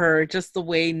love her just the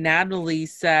way Natalie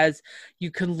says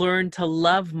you can learn to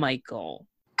love Michael.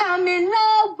 I'm in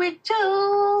love with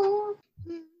you.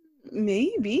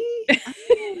 Maybe. I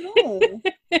don't know.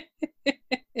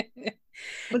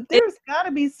 But there's got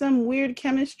to be some weird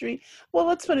chemistry. Well,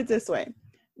 let's put it this way.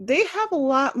 They have a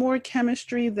lot more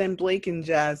chemistry than Blake and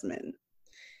Jasmine.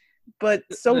 But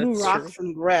so do rocks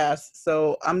and grass.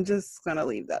 So I'm just going to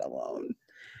leave that alone.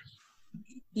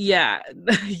 Yeah.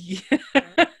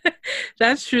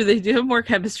 That's true. They do have more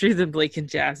chemistry than Blake and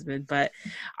Jasmine, but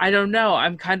I don't know.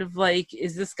 I'm kind of like,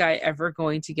 is this guy ever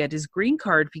going to get his green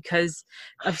card because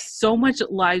of so much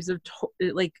lives of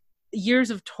years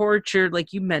of torture,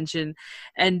 like you mentioned,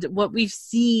 and what we've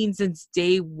seen since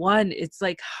day one. It's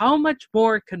like, how much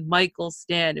more can Michael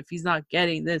stand if he's not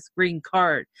getting this green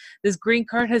card? This green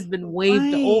card has been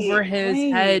waved over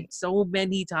his head so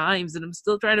many times, and I'm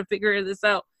still trying to figure this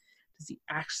out. Does he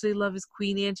actually love his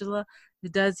Queen Angela?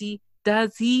 Does he?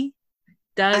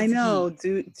 I know.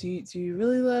 Do you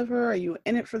really love her? Are you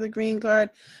in it for the green card?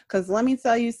 Because let me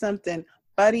tell you something,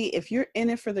 buddy. If you're in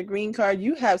it for the green card,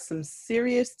 you have some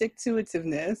serious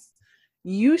stick-to-itiveness.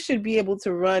 You should be able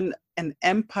to run an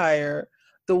empire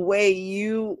the way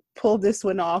you pull this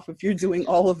one off if you're doing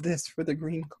all of this for the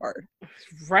green card.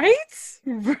 Right?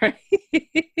 Right.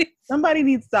 Somebody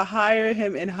needs to hire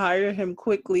him and hire him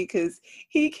quickly, because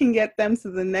he can get them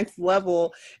to the next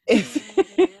level if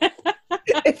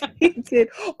if he did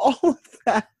all of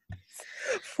that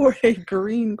for a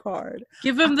green card.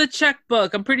 Give him the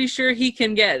checkbook. I'm pretty sure he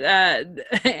can get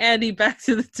Andy back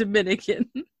to the Dominican.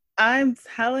 I'm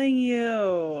telling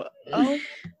you. Oh.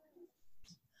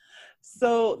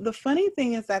 So the funny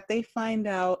thing is that they find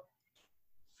out,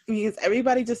 because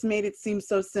everybody just made it seem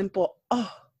so simple.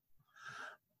 Oh,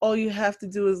 all you have to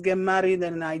do is get married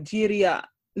in Nigeria.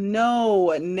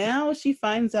 No, now she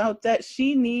finds out that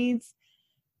she needs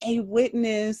a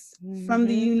witness from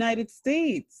the United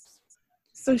States.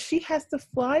 So she has to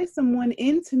fly someone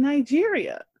into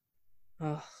Nigeria.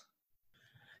 Ugh.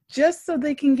 Just so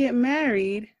they can get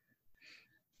married.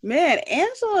 Man,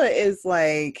 Angela is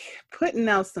like putting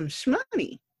out some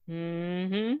shmoney.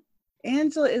 Mm-hmm.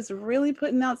 Angela is really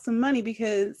putting out some money,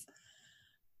 because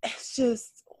it's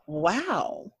just,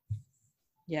 wow.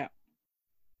 Yeah.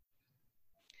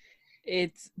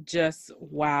 It's just,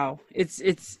 wow.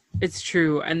 It's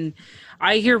true. And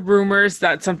I hear rumors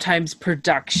that sometimes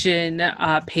production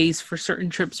pays for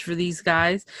certain trips for these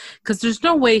guys, because there's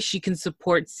no way she can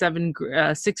support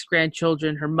 6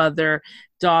 grandchildren, her mother,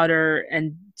 daughter,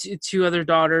 and two other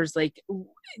daughters, like,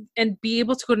 and be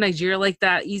able to go to Nigeria like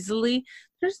that easily.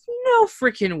 There's no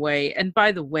freaking way. And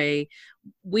by the way,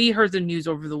 we heard the news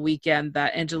over the weekend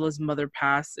that Angela's mother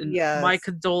passed, and our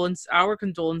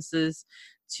condolences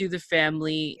to the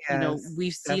family. Yes, you know,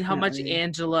 we've seen how much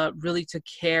Angela really took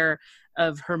care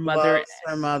of her mother. Loves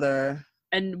her mother.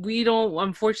 And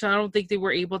unfortunately, I don't think they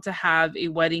were able to have a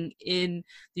wedding in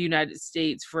the United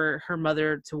States for her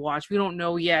mother to watch. We don't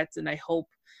know yet. And I hope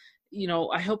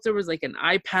there was like an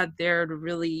iPad there to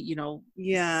really,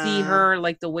 see her,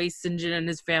 like the way Sinjin and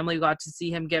his family got to see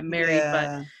him get married.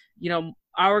 Yeah. But,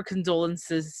 our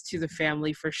condolences to the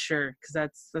family for sure, because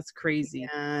that's crazy.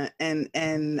 Yeah,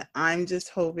 and I'm just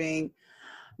hoping.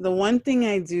 The one thing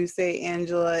I do say,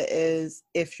 Angela, is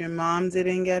if your mom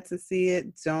didn't get to see it,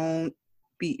 don't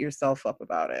beat yourself up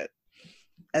about it.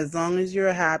 As long as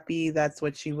you're happy, that's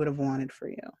what she would have wanted for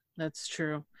you. That's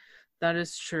true. That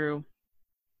is true.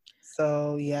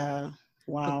 So, yeah.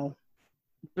 Wow.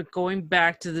 But going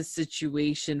back to the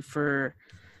situation for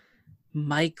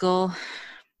Michael,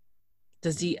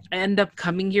 does he end up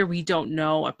coming here? We don't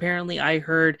know. Apparently, I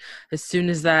heard as soon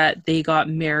as that they got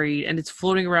married, and it's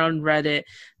floating around Reddit,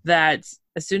 that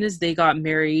as soon as they got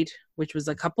married, which was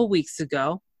a couple weeks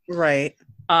ago, right?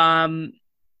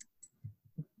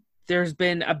 There's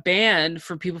been a ban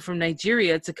for people from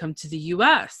Nigeria to come to the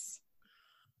U.S.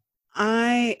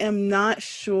 I am not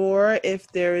sure if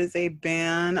there is a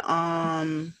ban,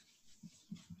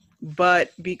 but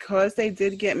because they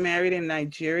did get married in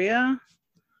Nigeria,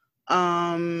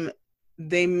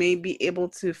 they may be able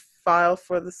to file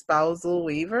for the spousal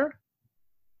waiver.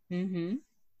 Mm-hmm.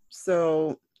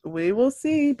 So we will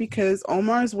see, because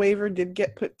Omar's waiver did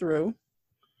get put through.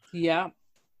 Yeah.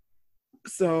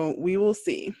 So we will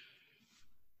see.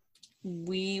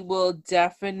 We will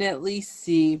definitely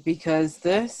see, because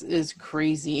this is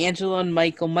crazy. Angela and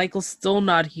Michael's still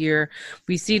not here.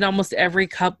 We've seen almost every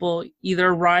couple either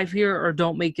arrive here or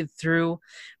don't make it through,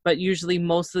 but usually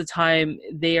most of the time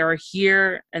they are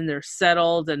here and they're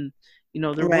settled, and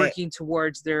they're working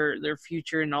towards their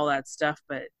future and all that stuff.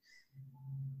 But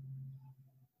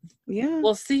yeah,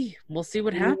 we'll see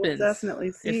what happens. We'll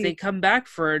definitely see if they come back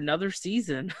for another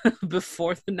season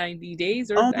before the 90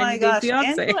 days or oh my gosh,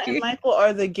 Fiance. Angela and Michael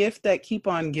are the gift that keep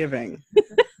on giving.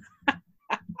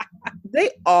 They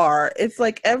are. It's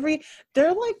like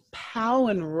they're like Pow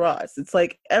and Russ. It's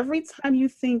like every time you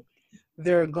think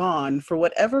they're gone, for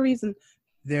whatever reason,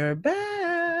 they're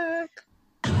back.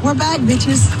 We're back,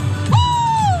 bitches.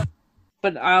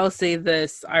 But I'll say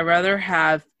this: I rather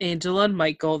have Angela and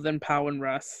Michael than Pow and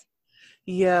Russ.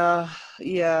 Yeah.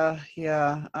 I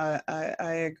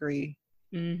agree.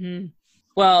 Mm-hmm.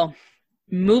 Well,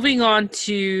 moving on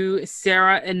to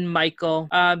Sarah and Michael.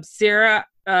 Sarah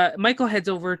Michael heads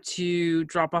over to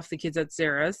drop off the kids at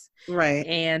Sarah's. Right.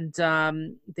 And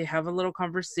they have a little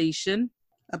conversation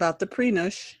about the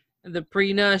prenush.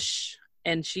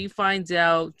 And she finds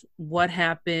out what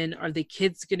happened. Are the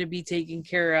kids going to be taken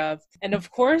care of? And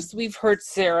of course, we've heard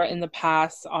Sarah in the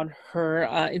past on her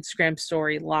Instagram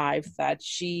story live that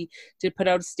she did put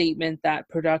out a statement that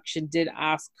production did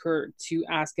ask her to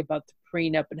ask about the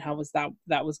prenup and how was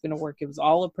that was going to work. It was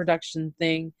all a production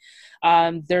thing.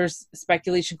 There's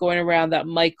speculation going around that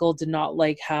Michael did not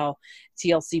like how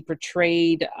TLC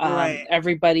portrayed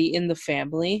everybody in the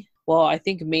family. Well, I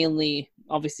think mainly,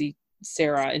 obviously,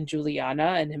 Sarah and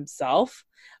Juliana and himself.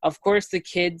 Of course, the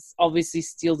kids obviously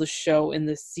steal the show in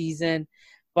this season,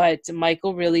 but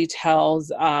Michael really tells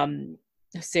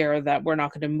Sarah that we're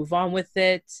not going to move on with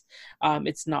it.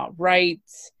 It's not right.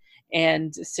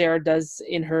 And Sarah does,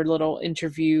 in her little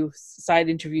side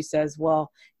interview, says,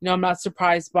 well, I'm not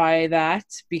surprised by that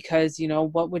because,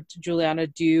 what would Juliana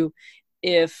do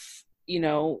if,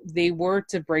 they were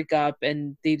to break up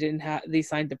and they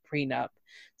signed the prenup?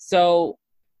 So,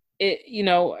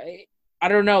 I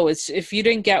don't know. It's, if you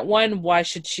didn't get one, why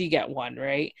should she get one,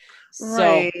 right?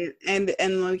 Right. And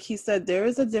like he said, there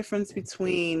is a difference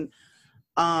between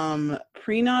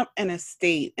prenup and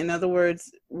estate. In other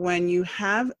words, when you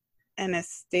have an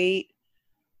estate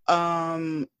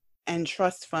and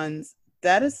trust funds,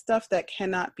 that is stuff that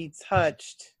cannot be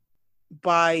touched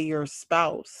by your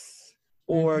spouse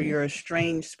or your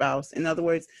estranged spouse. In other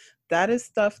words, that is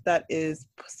stuff that is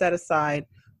set aside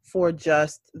for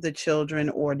just the children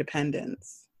or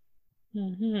dependents.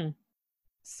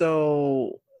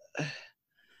 So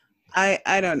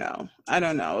I don't know.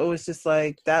 It was just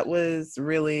like, that was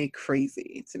really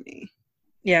crazy to me.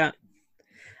 Yeah,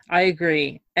 I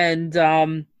agree.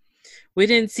 And we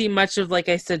didn't see much of, like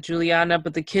I said, Juliana,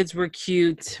 but the kids were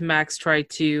cute. Max tried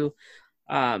to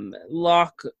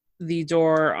lock the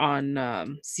door on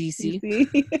Cece.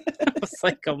 I was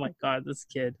like, oh my God, this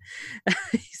kid.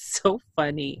 He's so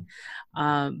funny.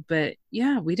 But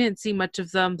yeah, we didn't see much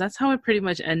of them. That's how it pretty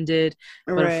much ended.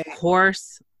 But of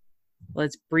course,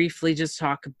 let's briefly just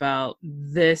talk about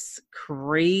this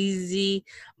crazy,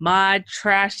 mod,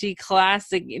 trashy,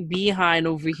 classic behind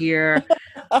over here.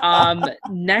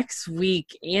 Next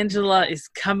week, Angela is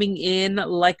coming in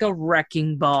like a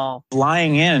wrecking ball.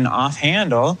 Flying in off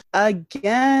handle.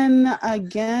 Again.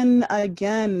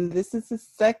 This is the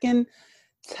second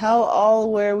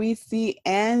tell-all where we see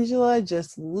Angela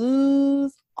just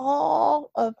lose all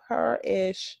of her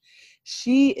ish.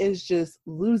 She is just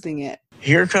losing it.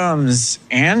 Here comes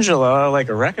Angela like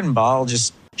a wrecking ball.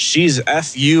 She's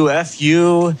F you,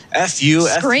 screaming.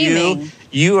 F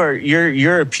you.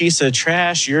 You're a piece of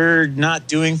trash. You're not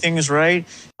doing things right.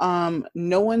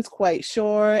 No one's quite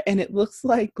sure, and it looks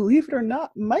like, believe it or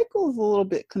not, Michael's a little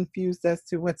bit confused as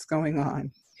to what's going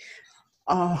on.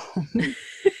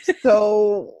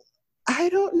 So I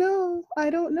don't know.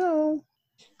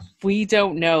 We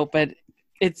don't know, but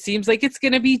it seems like it's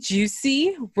going to be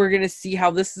juicy. We're going to see how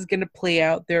this is going to play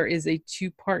out. There is a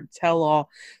 2-part tell-all.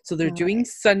 So they're doing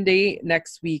Sunday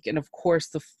next week, and of course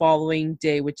the following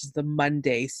day, which is the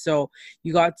Monday. So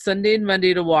you got Sunday and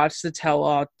Monday to watch the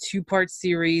tell-all. 2-part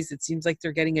series. It seems like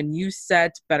they're getting a new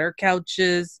set, better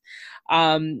couches.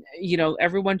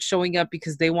 Everyone's showing up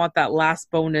because they want that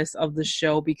last bonus of the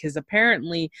show, because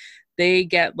apparently they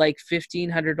get like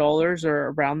 $1,500 or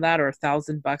around that, or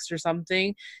 $1,000 or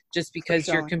something, just because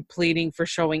you're completing for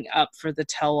showing up for the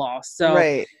tell-all. So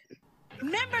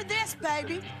Remember this,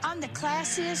 baby. I'm the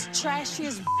classiest,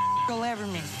 trashiest you'll ever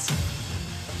meet.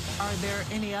 Are there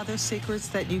any other secrets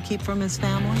that you keep from his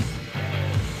family?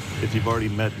 If you've already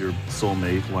met your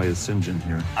soulmate, why is Sinjin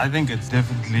here? I think it's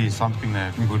definitely something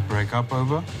that we would break up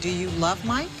over. Do you love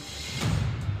Mike?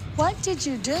 What did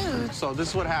you do? So this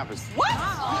is what happens. What?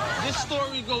 This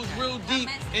story goes real deep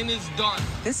and it's done.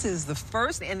 This is the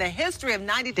first in the history of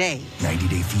 90 Days. 90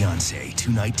 Day Fiance,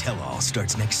 2-night tell-all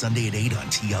starts next Sunday at 8 on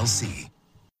TLC.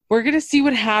 We're going to see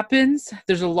what happens.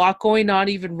 There's a lot going on,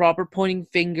 even Robert pointing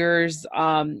fingers,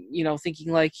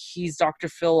 thinking like he's Dr.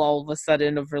 Phil all of a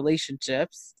sudden of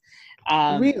relationships.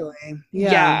 Really?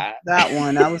 Yeah. That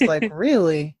one. I was like,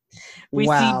 really? We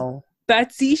see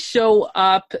Betsy show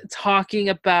up talking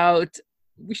about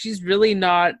she's really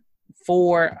not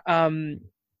for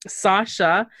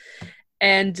Sasha.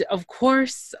 And of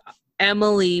course,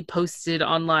 Emily posted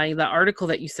online the article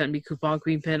that you sent me, Coupon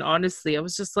Queen Pin. Honestly, I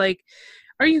was just like,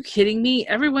 are you kidding me?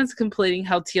 Everyone's complaining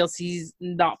how TLC's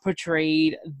not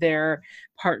portrayed their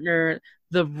partner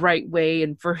the right way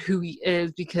and for who he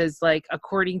is, because like,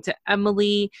 according to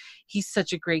Emily, he's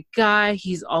such a great guy.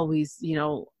 He's always,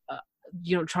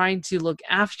 trying to look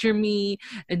after me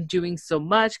and doing so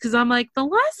much. Because I'm like, the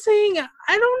last thing,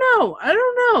 I don't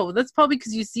know. That's probably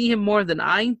because you see him more than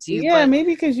I do. Yeah,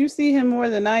 maybe because you see him more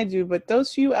than I do. But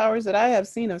those few hours that I have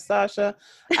seen of Sasha,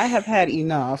 I have had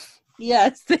enough.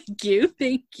 Yes, thank you.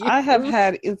 I have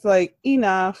had, it's like,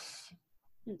 enough.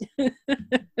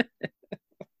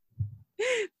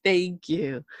 Thank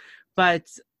you. But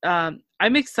I'm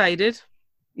excited.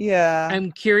 Yeah.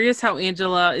 I'm curious how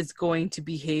Angela is going to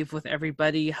behave with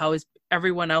everybody. How is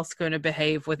everyone else going to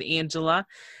behave with Angela?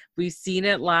 We've seen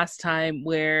it last time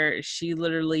where she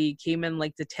literally came in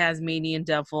like the Tasmanian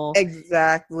devil.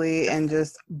 Exactly. And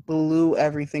just blew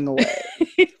everything away.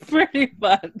 Pretty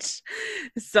much.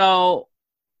 So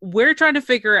we're trying to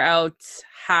figure out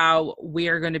how we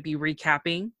are going to be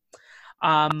recapping.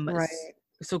 Right.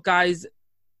 So guys,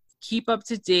 keep up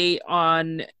to date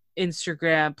on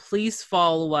Instagram. Please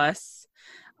follow us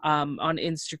on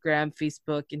Instagram,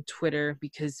 Facebook, and Twitter,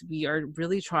 because we are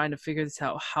really trying to figure this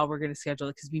out, how we're going to schedule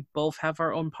it, because we both have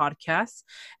our own podcasts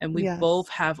and we both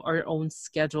have our own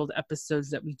scheduled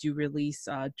episodes that we do release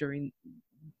during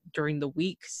the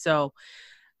week. So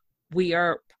we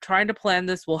are trying to plan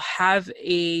this. We'll have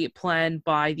a plan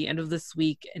by the end of this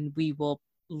week, and we will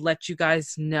let you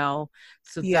guys know,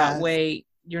 so that way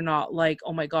you're not like,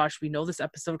 oh my gosh, we know this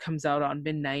episode comes out on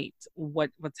midnight,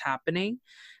 what's happening.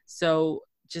 So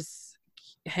just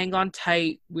hang on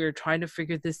tight. We're trying to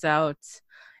figure this out.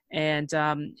 And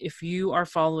if you are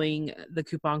following the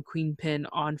Coupon Queen Pin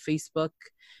on Facebook,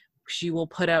 she will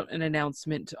put out an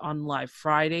announcement on Live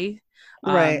Friday,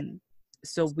 right?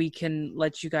 So we can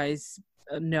let you guys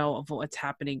know of what's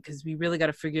happening, because we really got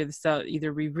to figure this out.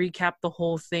 Either we recap the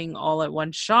whole thing all at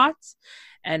one shot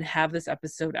and have this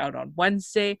episode out on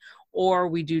Wednesday, or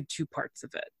we do 2 parts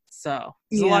of it. So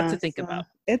it's a lot to think about.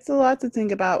 It's a lot to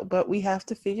think about, but we have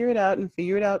to figure it out and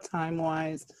figure it out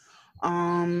time-wise.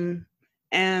 And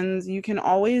you can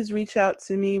always reach out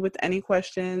to me with any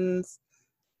questions.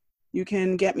 You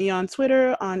can get me on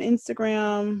Twitter, on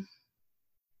Instagram,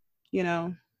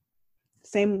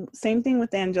 Same thing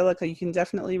with Angelica. You can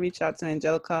definitely reach out to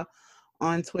Angelica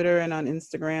on Twitter and on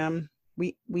Instagram.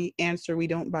 We answer, we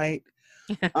don't bite.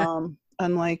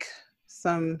 Unlike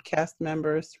some cast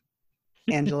members,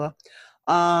 Angela.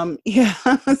 Yeah.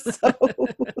 So,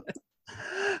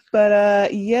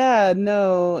 but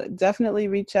no, definitely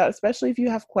reach out, especially if you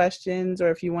have questions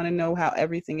or if you want to know how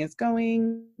everything is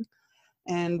going,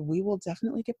 and we will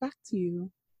definitely get back to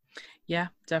you. Yeah,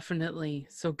 definitely.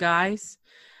 So guys,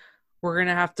 we're going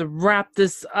to have to wrap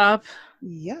this up.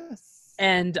 Yes.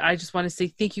 And I just want to say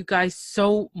thank you guys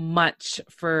so much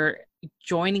for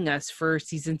joining us for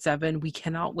season 7. We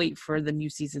cannot wait for the new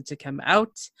season to come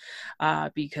out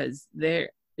because there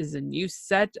is a new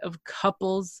set of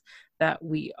couples that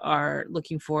we are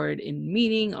looking forward in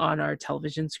meeting on our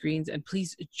television screens. And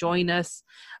please join us.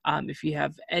 If you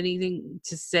have anything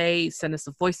to say, send us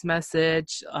a voice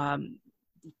message.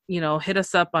 Hit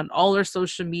us up on all our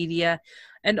social media.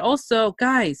 And also,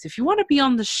 guys, if you want to be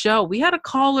on the show, we had a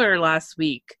caller last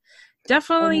week.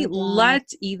 Definitely let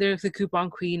either the Coupon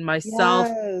Queen, myself,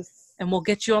 and we'll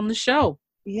get you on the show.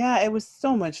 Yeah, it was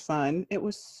so much fun.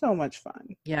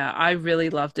 Yeah, I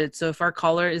really loved it. So if our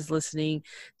caller is listening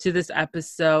to this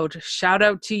episode, shout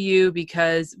out to you,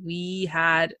 because we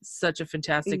had such a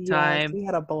fantastic time. We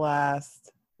had a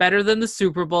blast. Better than the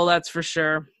Super Bowl, that's for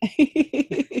sure.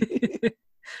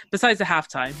 Besides the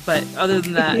halftime, but other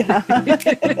than that,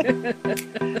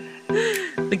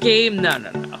 the game,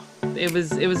 no. It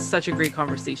was such a great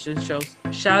conversation.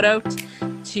 Shout out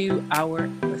to our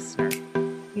listener.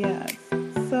 Yes.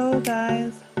 So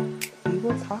guys, we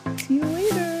will talk to you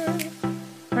later.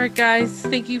 All right, guys.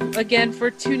 Thank you again for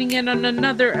tuning in on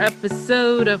another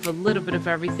episode of A Little Bit of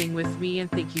Everything with me. And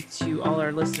thank you to all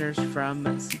our listeners from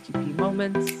CQP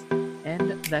Moments.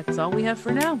 And that's all we have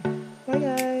for now. Bye,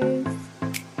 guys.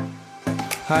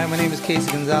 Hi, my name is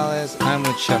Casey Gonzalez. I'm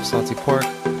with Chef Salty Pork.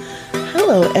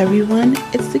 Hello, everyone.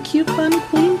 It's the Coupon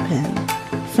Queen Pin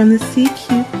from the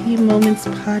CQP Moments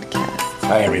podcast.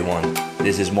 Hi, everyone.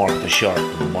 This is Mark the Shark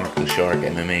from the Mark the Shark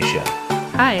MMA show.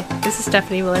 Hi, this is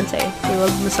Stephanie Valente, your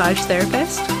local massage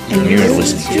therapist. And you're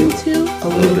listening to A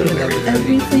Little Bit of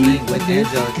Everything with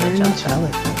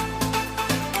Angelica.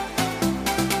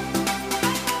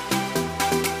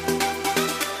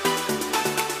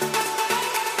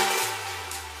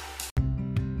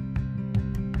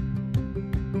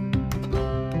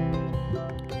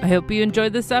 I hope you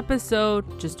enjoyed this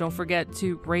episode. Just don't forget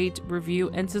to rate, review,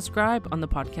 and subscribe on the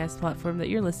podcast platform that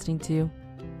you're listening to.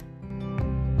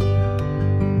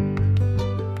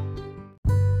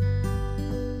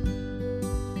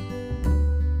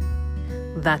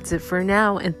 That's it for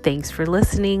now, and thanks for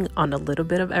listening on A Little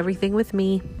Bit of Everything with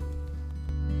me.